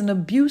 it is an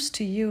abuse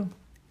to you.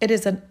 It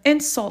is an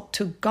insult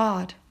to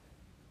God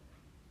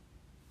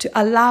to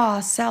allow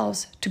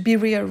ourselves to be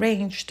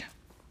rearranged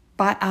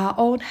by our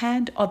own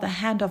hand or the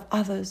hand of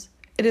others.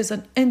 It is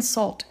an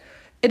insult.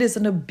 It is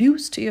an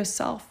abuse to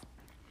yourself.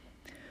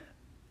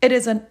 It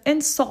is an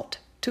insult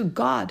to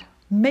God,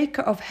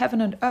 maker of heaven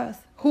and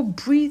earth, who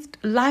breathed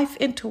life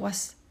into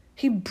us.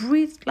 He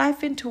breathed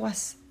life into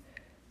us.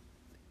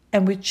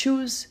 And we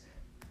choose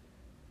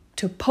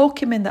to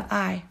poke him in the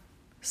eye,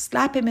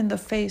 slap him in the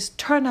face,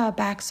 turn our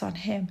backs on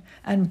him,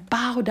 and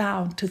bow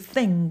down to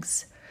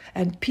things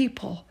and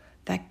people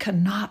that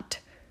cannot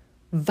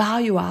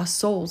value our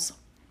souls,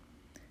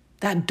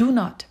 that do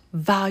not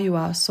value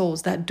our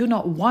souls, that do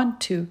not want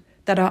to,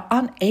 that are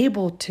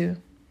unable to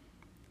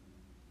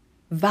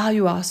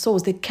value our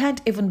souls. They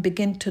can't even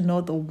begin to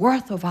know the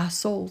worth of our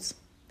souls.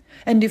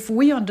 And if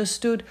we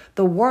understood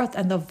the worth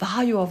and the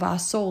value of our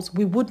souls,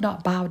 we would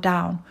not bow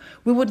down.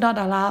 We would not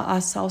allow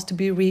ourselves to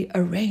be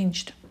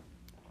rearranged.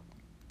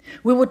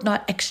 We would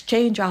not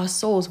exchange our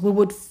souls. We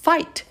would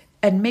fight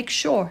and make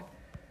sure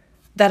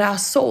that our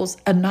souls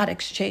are not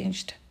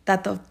exchanged,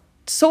 that the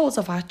souls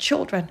of our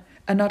children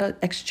are not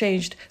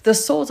exchanged, the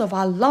souls of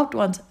our loved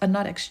ones are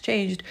not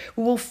exchanged.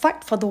 We will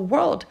fight for the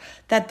world,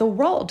 that the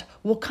world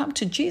will come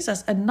to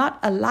Jesus and not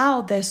allow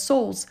their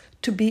souls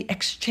to be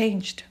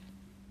exchanged.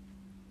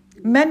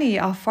 Many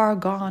are far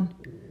gone.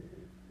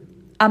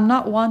 I'm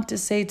not one to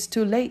say it's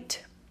too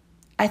late.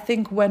 I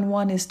think when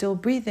one is still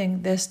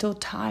breathing, there's still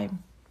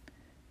time.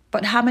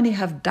 But how many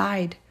have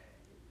died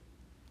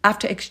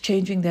after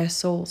exchanging their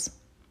souls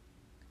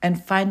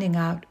and finding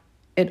out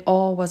it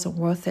all wasn't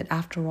worth it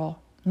after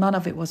all. None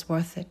of it was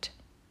worth it.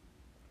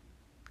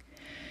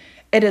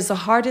 It is the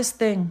hardest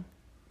thing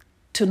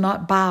to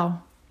not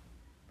bow,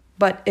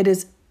 but it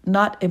is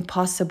not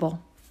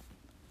impossible.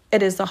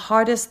 It is the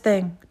hardest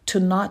thing to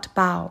not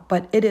bow,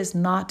 but it is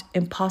not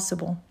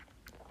impossible.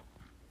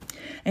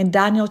 In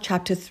Daniel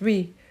chapter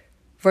 3,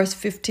 verse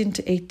 15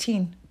 to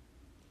 18,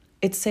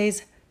 it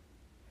says,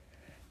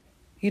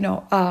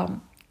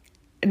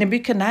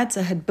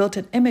 Nebuchadnezzar had built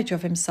an image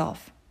of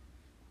himself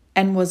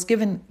and was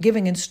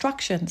giving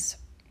instructions.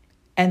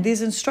 And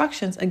these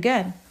instructions,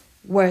 again,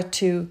 were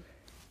to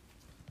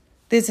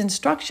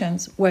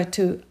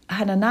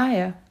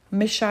Hananiah,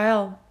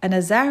 Mishael, and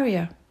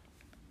Azariah.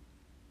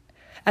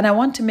 And I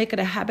want to make it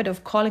a habit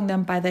of calling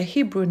them by their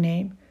Hebrew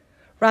name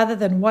rather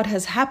than what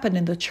has happened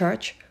in the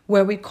church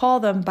where we call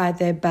them by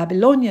their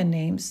Babylonian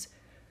names,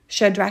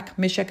 Shadrach,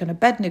 Meshach, and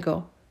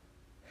Abednego.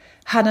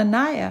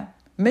 Hananiah,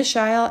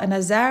 Mishael, and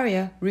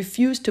Azariah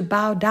refused to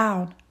bow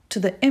down to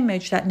the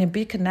image that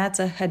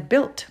Nebuchadnezzar had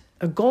built,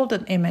 a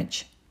golden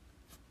image.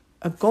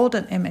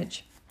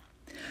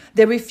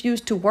 They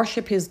refused to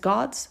worship his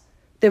gods.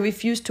 They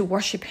refused to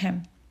worship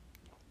him.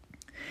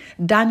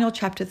 Daniel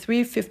chapter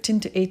 3, 15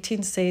 to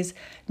 18 says,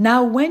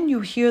 Now when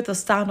you hear the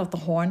sound of the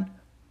horn,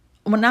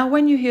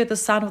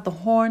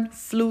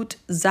 flute,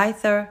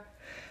 zither,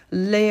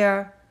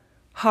 lyre,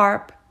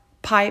 harp,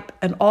 pipe,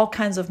 and all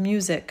kinds of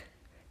music,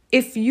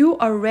 if you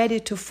are ready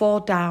to fall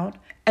down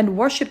and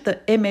worship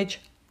the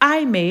image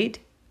I made,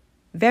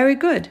 very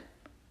good.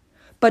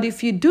 But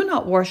if you do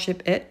not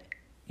worship it,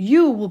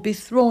 you will be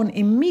thrown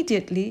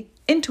immediately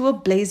into a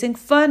blazing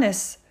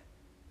furnace.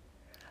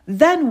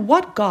 Then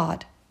what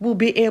God will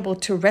be able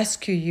to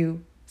rescue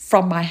you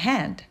from my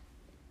hand?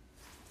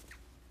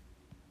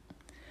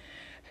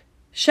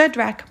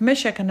 Shadrach,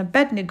 Meshach, and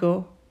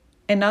Abednego,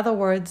 in other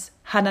words,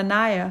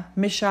 Hananiah,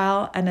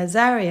 Mishael, and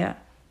Azariah,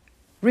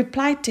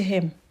 replied to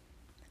him,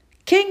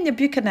 King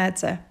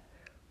Nebuchadnezzar,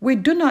 we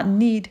do not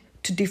need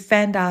to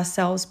defend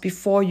ourselves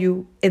before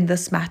you in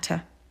this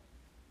matter.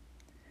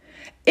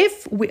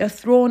 If we are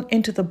thrown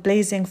into the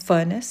blazing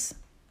furnace,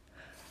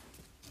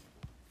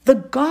 the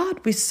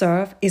God we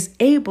serve is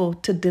able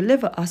to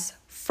deliver us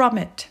from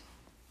it,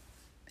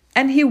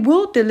 and he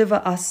will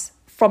deliver us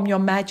from your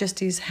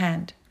majesty's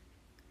hand.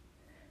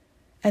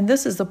 And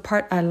this is the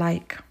part I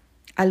like.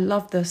 I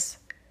love this.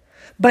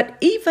 But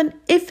even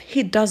if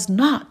he does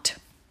not,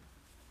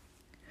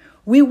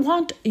 we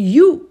want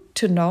you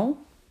to know,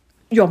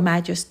 your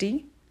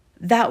majesty,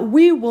 that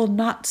we will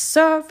not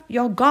serve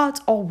your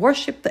gods or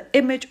worship the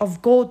image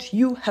of gold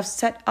you have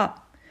set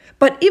up.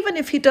 But even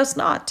if he does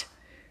not,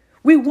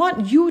 we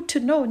want you to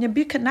know,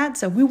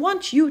 Nebuchadnezzar, we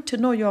want you to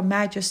know, your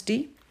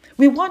majesty.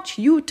 We want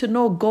you to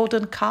know,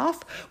 golden calf.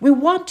 We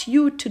want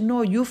you to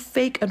know, you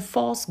fake and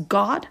false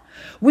God.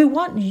 We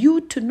want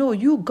you to know,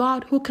 you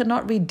God who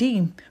cannot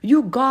redeem.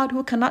 You God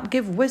who cannot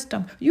give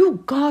wisdom.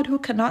 You God who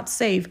cannot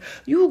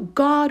save. You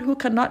God who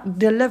cannot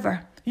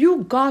deliver.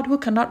 You God who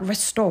cannot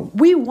restore.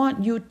 We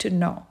want you to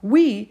know.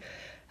 We,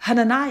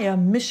 Hananiah,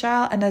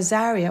 Mishael, and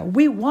Azariah,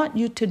 we want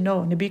you to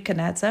know,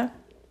 Nebuchadnezzar.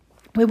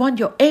 We want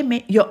your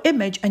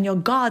image and your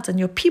gods and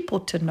your people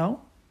to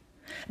know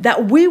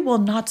that we will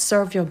not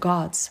serve your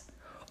gods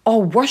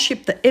or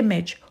worship the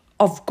image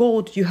of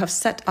gold you have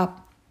set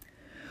up.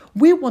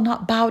 We will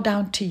not bow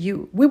down to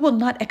you. We will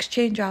not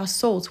exchange our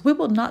souls. We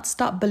will not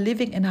stop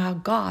believing in our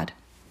God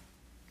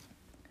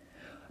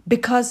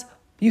because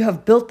you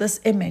have built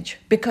this image,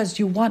 because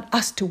you want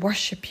us to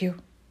worship you.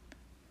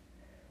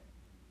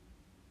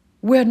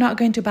 We're not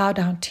going to bow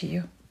down to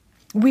you.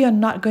 We are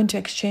not going to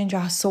exchange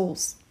our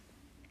souls.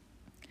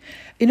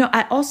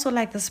 I also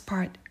like this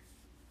part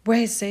where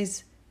he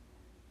says,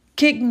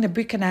 King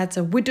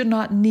Nebuchadnezzar, we do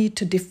not need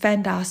to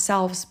defend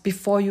ourselves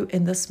before you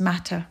in this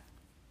matter.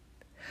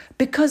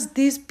 Because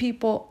these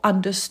people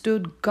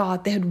understood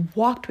God, they had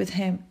walked with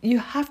him. You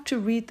have to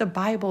read the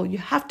Bible. You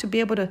have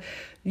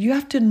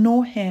to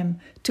know him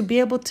to be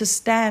able to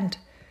stand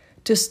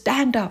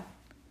up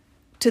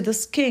to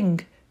this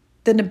king,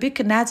 the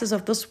Nebuchadnezzars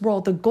of this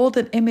world, the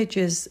golden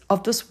images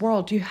of this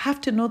world. You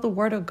have to know the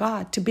word of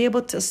God to be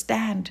able to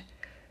stand.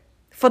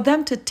 For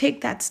them to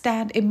take that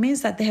stand, it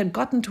means that they had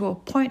gotten to a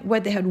point where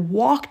they had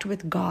walked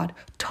with God,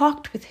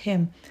 talked with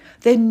him.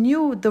 They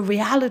knew the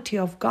reality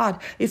of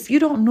God. If you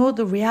don't know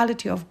the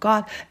reality of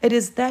God, it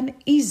is then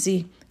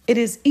easy. It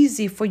is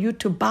easy for you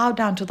to bow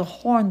down to the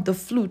horn, the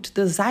flute,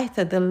 the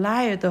zither, the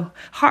lyre, the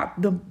harp,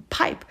 the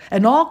pipe,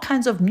 and all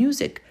kinds of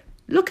music.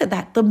 Look at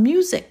that, the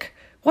music.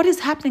 What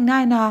is happening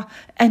now in our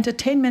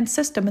entertainment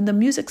system, in the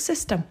music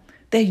system?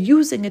 They're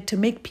using it to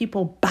make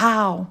people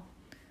bow.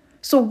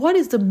 So what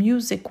is the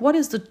music? What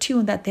is the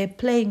tune that they're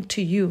playing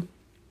to you?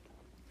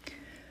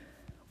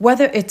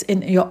 Whether it's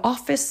in your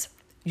office,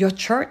 your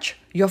church,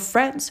 your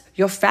friends,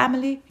 your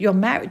family, your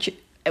marriage,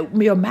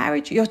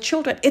 your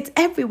children, it's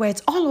everywhere.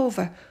 It's all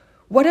over.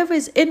 Whatever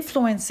is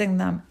influencing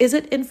them, is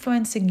it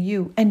influencing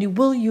you? And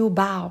will you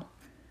bow?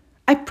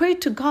 I pray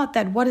to God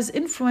that what is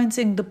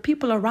influencing the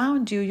people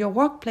around you, your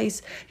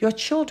workplace, your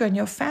children,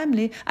 your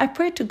family, I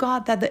pray to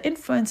God that the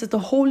influence is the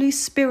Holy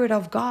Spirit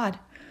of God.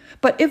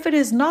 But if it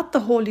is not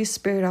the Holy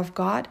Spirit of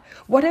God,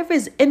 whatever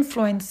is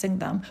influencing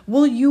them,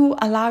 will you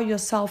allow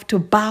yourself to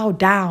bow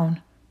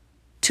down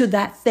to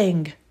that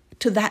thing,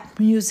 to that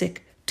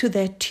music, to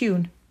their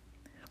tune?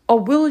 Or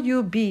will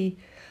you be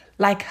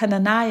like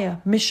Hananiah,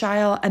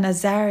 Mishael, and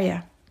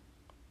Azariah?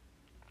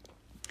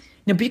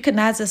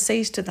 Nebuchadnezzar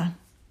says to them,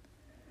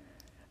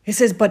 he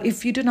says, but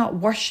if you do not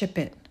worship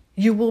it,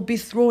 you will be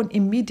thrown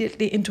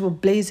immediately into a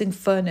blazing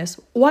furnace.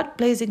 What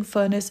blazing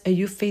furnace are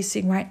you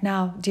facing right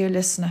now, dear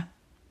listener?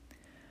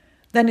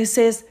 Then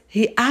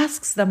he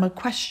asks them a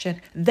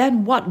question.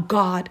 Then what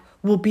God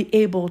will be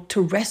able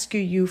to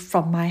rescue you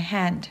from my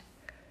hand?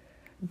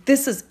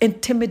 This is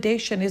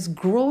intimidation, is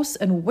gross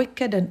and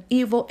wicked and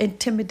evil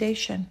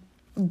intimidation.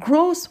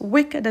 Gross,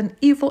 wicked, and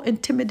evil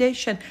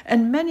intimidation.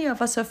 And many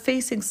of us are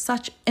facing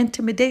such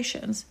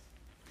intimidations.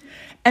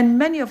 And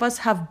many of us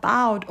have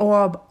bowed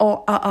or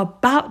are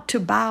about to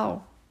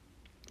bow.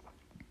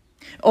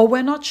 Or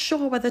we're not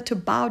sure whether to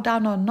bow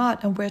down or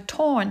not, and we're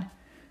torn.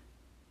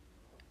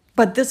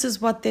 But this is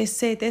what they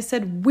say. They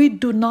said, we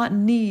do not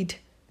need.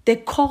 They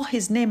call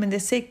his name and they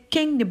say,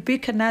 King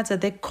Nebuchadnezzar.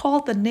 They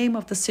call the name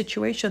of the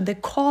situation. They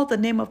call the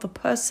name of the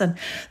person.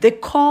 They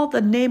call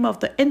the name of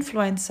the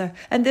influencer.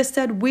 And they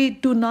said, we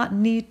do not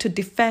need to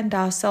defend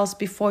ourselves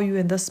before you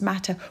in this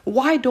matter.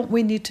 Why don't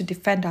we need to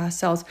defend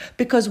ourselves?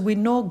 Because we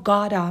know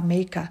God, our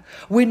maker.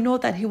 We know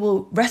that he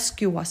will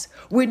rescue us.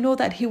 We know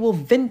that he will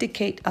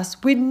vindicate us.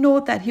 We know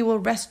that he will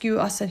rescue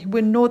us, and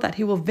we know that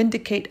he will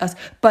vindicate us.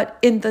 But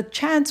in the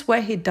chance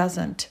where he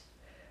doesn't,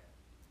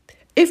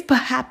 if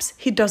perhaps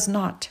he does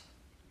not,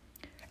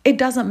 it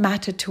doesn't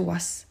matter to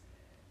us.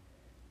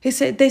 They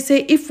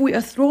say, if we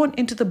are thrown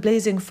into the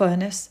blazing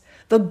furnace,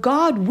 the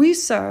God we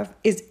serve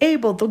is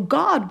able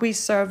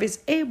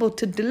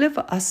to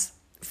deliver us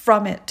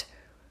from it.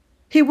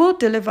 He will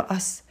deliver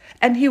us,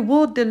 and he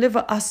will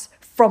deliver us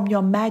from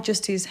your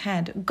majesty's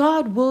hand.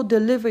 God will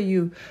deliver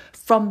you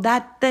from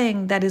that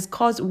thing that is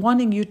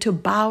wanting you to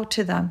bow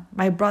to them.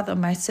 My brother,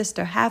 my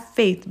sister, have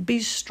faith, be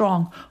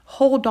strong,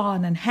 hold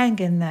on and hang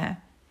in there.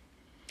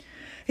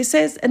 He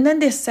says, and then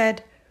they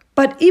said,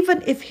 but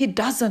even if he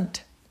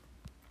doesn't,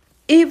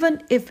 you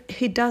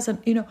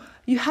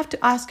have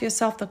to ask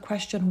yourself the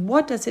question,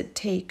 what does it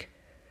take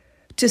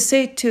to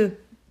say to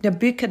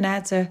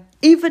Nebuchadnezzar,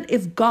 even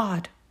if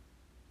God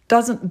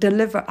doesn't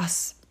deliver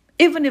us,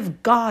 even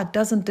if God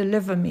doesn't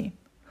deliver me,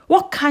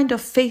 what kind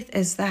of faith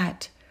is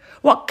that?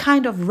 What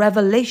kind of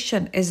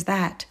revelation is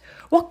that?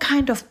 What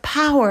kind of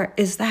power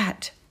is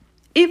that?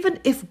 Even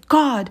if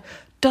God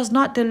does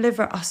not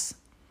deliver us,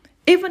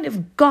 even if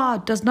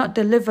God does not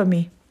deliver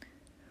me,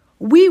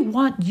 we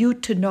want you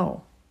to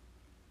know,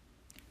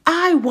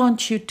 I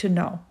want you to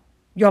know,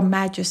 Your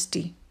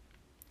Majesty,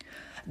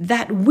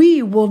 that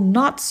we will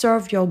not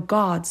serve your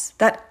gods,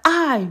 that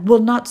I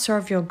will not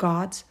serve your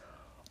gods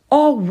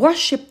or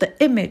worship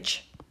the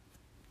image.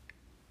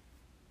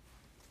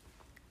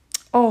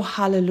 Oh,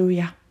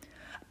 hallelujah.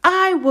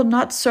 I will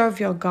not serve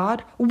your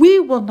God, we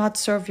will not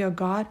serve your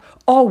God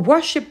or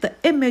worship the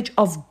image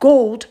of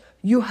gold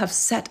you have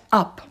set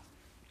up.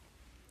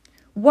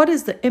 What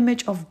is the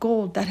image of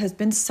gold that has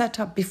been set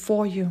up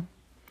before you?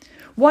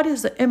 What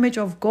is the image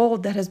of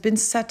gold that has been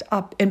set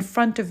up in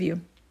front of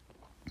you?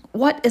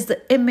 What is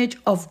the image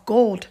of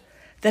gold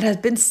that has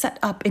been set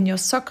up in your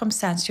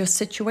circumstance, your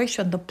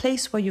situation, the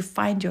place where you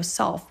find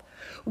yourself?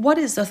 What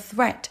is the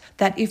threat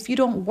that if you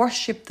don't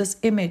worship this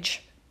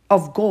image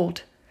of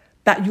gold,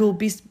 that you'll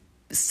be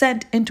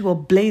sent into a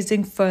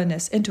blazing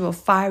furnace, into a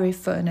fiery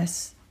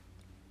furnace?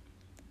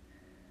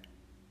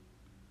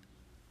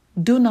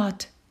 Do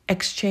not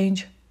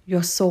exchange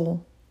your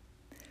soul.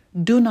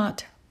 Do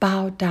not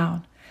bow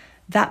down.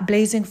 That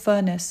blazing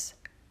furnace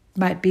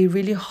might be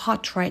really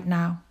hot right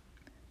now.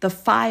 The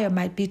fire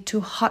might be too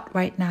hot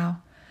right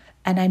now.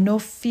 And I know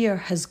fear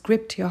has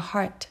gripped your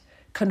heart.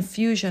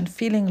 Confusion,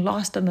 feeling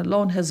lost and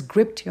alone has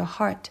gripped your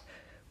heart.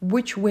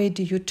 Which way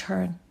do you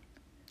turn?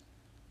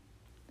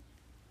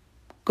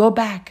 Go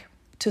back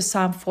to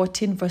Psalm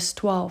 14, verse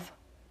 12.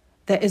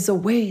 There is a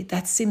way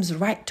that seems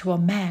right to a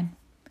man,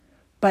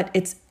 but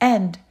its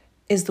end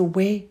is the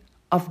way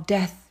of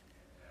death.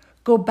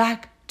 Go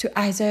back to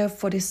Isaiah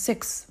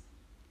 46,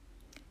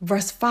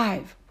 verse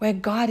 5, where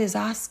God is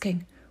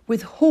asking,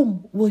 with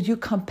whom will you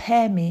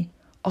compare me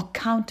or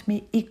count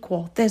me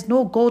equal? There's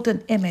no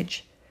golden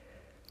image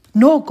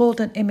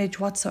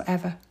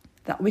whatsoever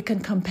that we can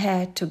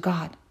compare to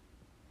God.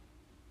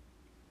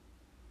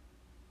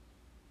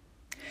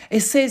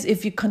 It says,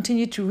 if you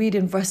continue to read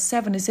in verse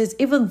 7, it says,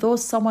 even though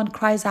someone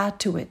cries out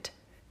to it,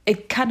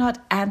 it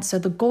cannot answer.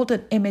 The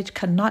golden image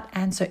cannot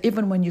answer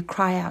even when you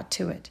cry out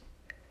to it.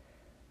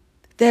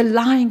 They're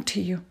lying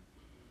to you.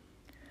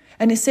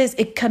 And it says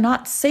it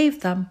cannot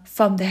save them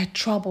from their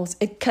troubles.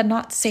 It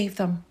cannot save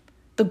them.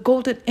 The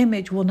golden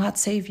image will not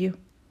save you.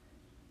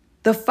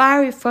 The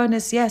fiery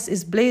furnace, yes,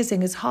 is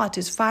blazing, is hot,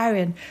 is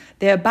fiery, and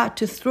they're about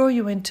to throw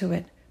you into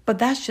it. But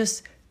that's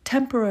just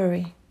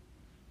temporary.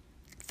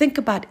 Think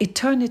about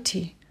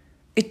eternity,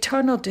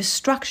 eternal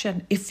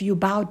destruction if you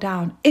bow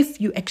down, if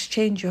you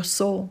exchange your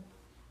soul.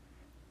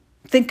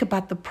 Think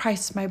about the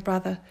price, my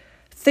brother.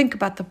 Think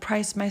about the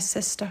price, my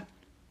sister.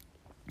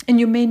 And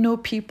you may know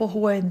people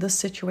who are in this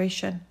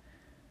situation.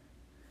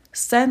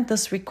 Send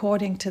this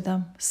recording to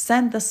them.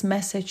 Send this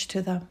message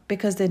to them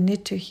because they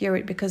need to hear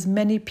it, because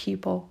many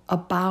people are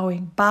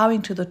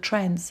bowing to the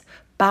trends,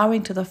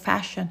 bowing to the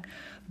fashion,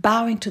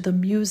 bowing to the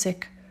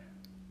music,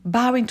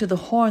 bowing to the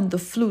horn, the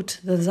flute,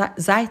 the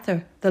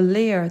zither, the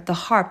lyre, the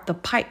harp, the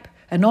pipe,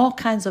 and all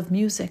kinds of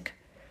music.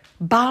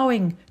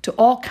 Bowing to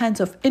all kinds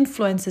of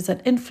influences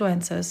and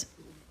influencers.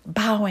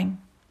 Bowing.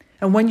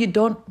 And when you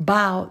don't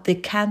bow, they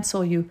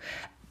cancel you.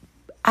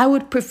 I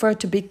would prefer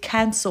to be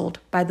cancelled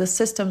by the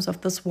systems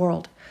of this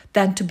world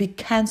than to be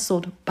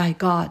cancelled by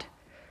God.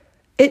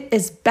 It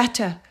is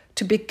better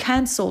to be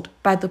cancelled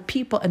by the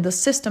people and the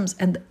systems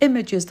and the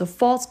images, the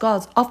false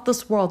gods of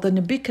this world, the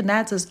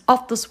Nebuchadnezzars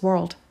of this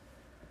world,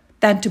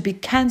 than to be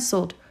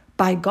cancelled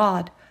by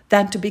God,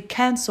 than to be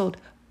cancelled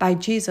by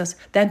Jesus,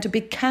 than to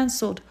be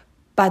cancelled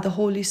by the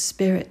Holy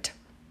Spirit.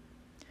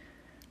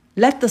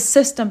 Let the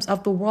systems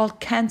of the world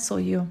cancel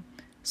you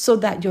so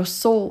that your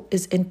soul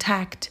is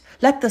intact.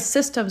 Let the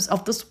systems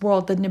of this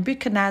world, the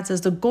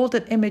Nebuchadnezzars, the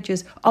golden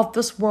images of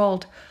this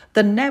world,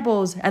 the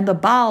Nebos and the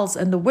Baals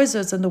and the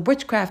wizards and the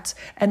witchcrafts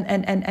and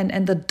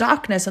the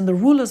darkness and the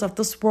rulers of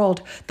this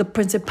world, the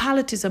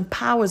principalities and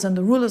powers and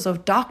the rulers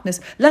of darkness,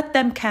 let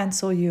them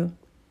cancel you.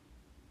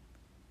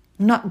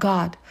 Not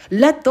God.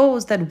 Let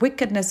those that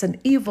wickedness and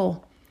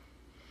evil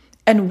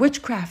and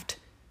witchcraft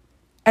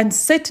and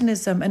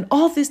Satanism and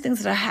all these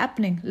things that are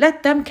happening,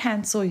 let them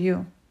cancel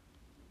you.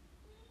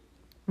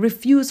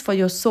 Refuse for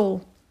your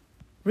soul.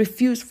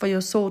 Refuse for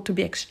your soul to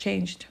be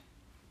exchanged.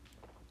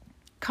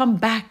 Come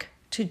back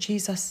to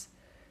Jesus,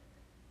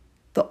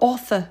 the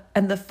author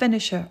and the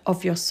finisher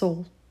of your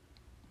soul.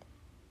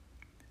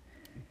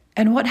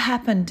 And what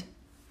happened?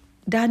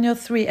 Daniel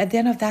 3, at the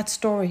end of that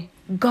story,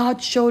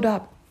 God showed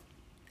up.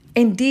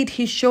 Indeed,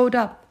 he showed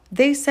up.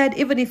 They said,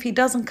 even if he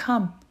doesn't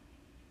come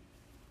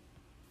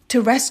to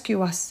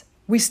rescue us,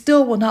 we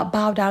still will not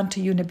bow down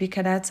to you,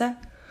 Nebuchadnezzar.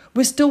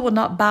 We still will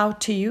not bow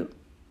to you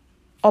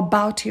or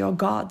bow to your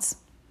gods.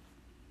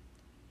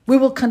 We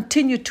will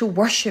continue to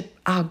worship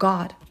our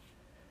God.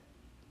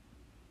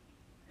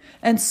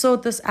 And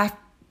so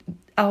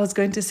I was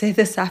going to say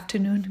this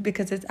afternoon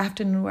because it's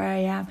afternoon where I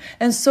am.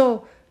 And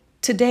so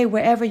today,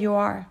 wherever you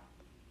are,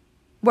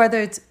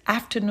 whether it's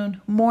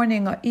afternoon,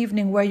 morning, or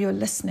evening where you're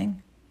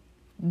listening,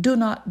 do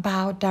not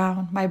bow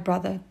down, my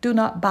brother. Do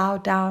not bow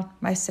down,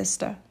 my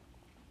sister.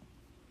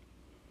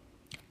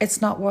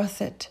 It's not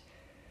worth it.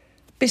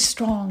 Be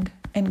strong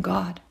in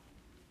God.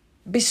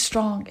 Be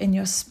strong in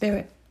your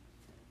spirit.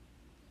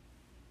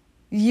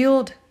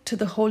 Yield to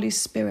the Holy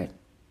Spirit.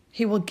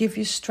 He will give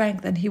you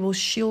strength and he will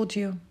shield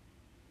you.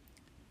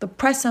 The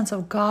presence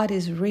of God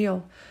is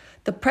real.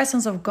 The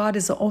presence of God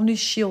is the only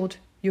shield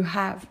you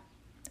have.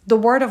 The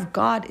word of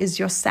God is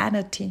your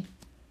sanity.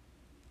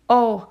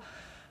 Oh,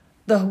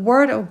 the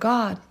word of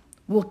God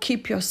will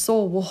keep your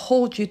soul, will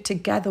hold you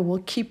together,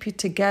 will keep you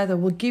together,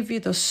 will give you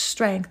the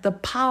strength, the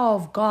power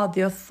of God,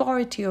 the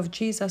authority of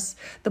Jesus.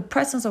 The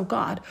presence of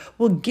God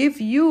will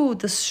give you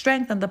the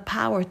strength and the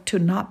power to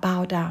not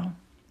bow down.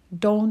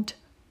 Don't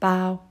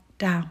bow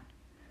down.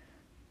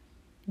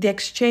 The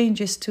exchange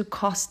is too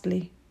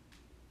costly.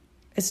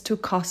 It's too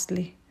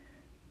costly.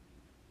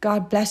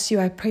 God bless you.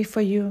 I pray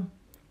for you.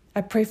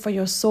 I pray for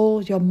your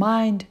soul, your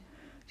mind,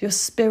 your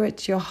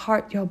spirit, your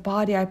heart, your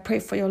body. I pray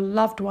for your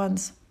loved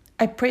ones.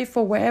 I pray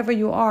for wherever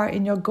you are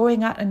in your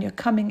going out and your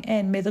coming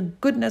in. May the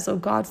goodness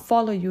of God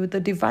follow you, the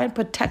divine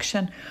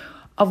protection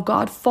of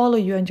God follow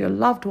you and your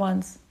loved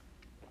ones.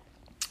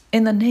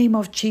 In the name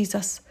of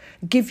Jesus,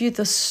 give you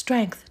the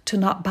strength to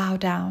not bow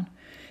down.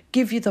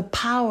 Give you the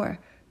power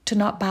to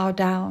not bow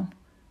down.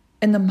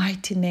 In the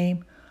mighty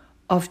name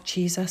of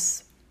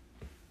Jesus.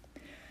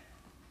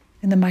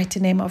 In the mighty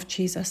name of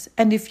Jesus.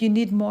 And if you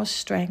need more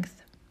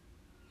strength,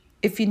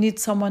 if you need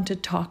someone to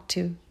talk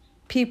to,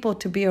 people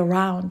to be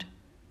around,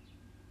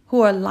 who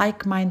are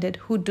like-minded,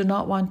 who do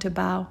not want to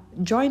bow,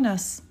 join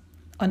us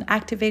on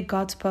Activate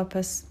God's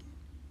Purpose.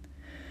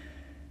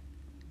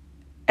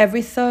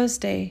 Every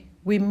Thursday,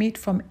 we meet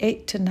from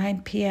 8 to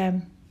 9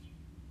 p.m.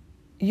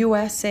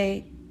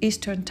 USA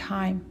Eastern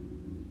Time.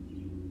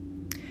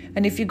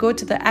 And if you go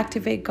to the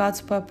Activate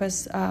God's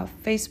Purpose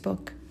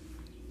Facebook,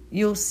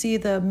 you'll see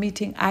the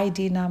meeting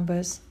ID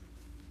numbers.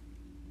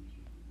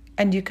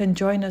 And you can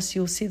join us,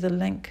 you'll see the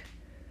link.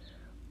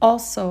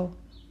 Also,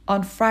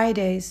 on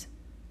Fridays,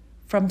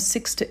 from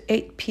 6 to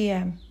 8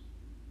 p.m.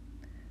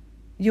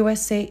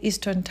 USA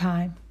Eastern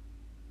Time.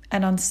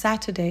 And on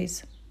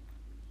Saturdays,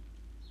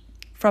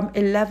 from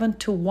 11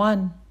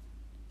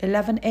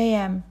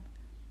 a.m.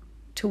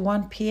 to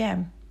 1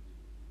 p.m.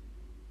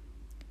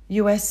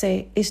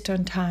 USA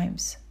Eastern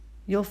Times.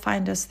 You'll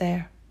find us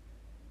there.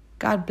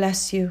 God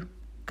bless you.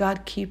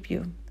 God keep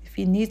you. If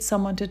you need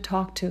someone to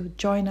talk to,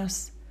 join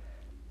us.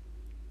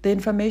 The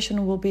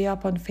information will be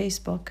up on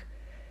Facebook,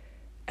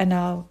 and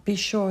I'll be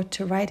sure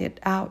to write it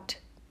out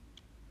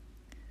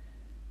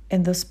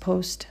in this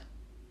post.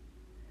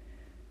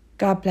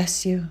 God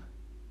bless you.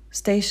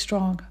 Stay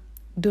strong.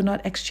 Do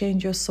not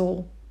exchange your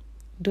soul.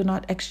 Do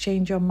not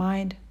exchange your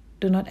mind.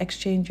 Do not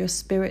exchange your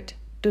spirit.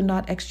 Do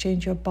not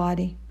exchange your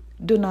body.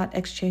 Do not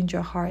exchange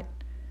your heart.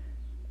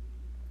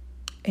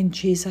 In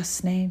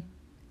Jesus' name.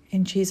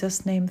 In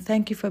Jesus' name.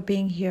 Thank you for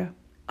being here.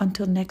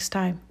 Until next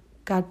time,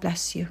 God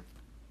bless you.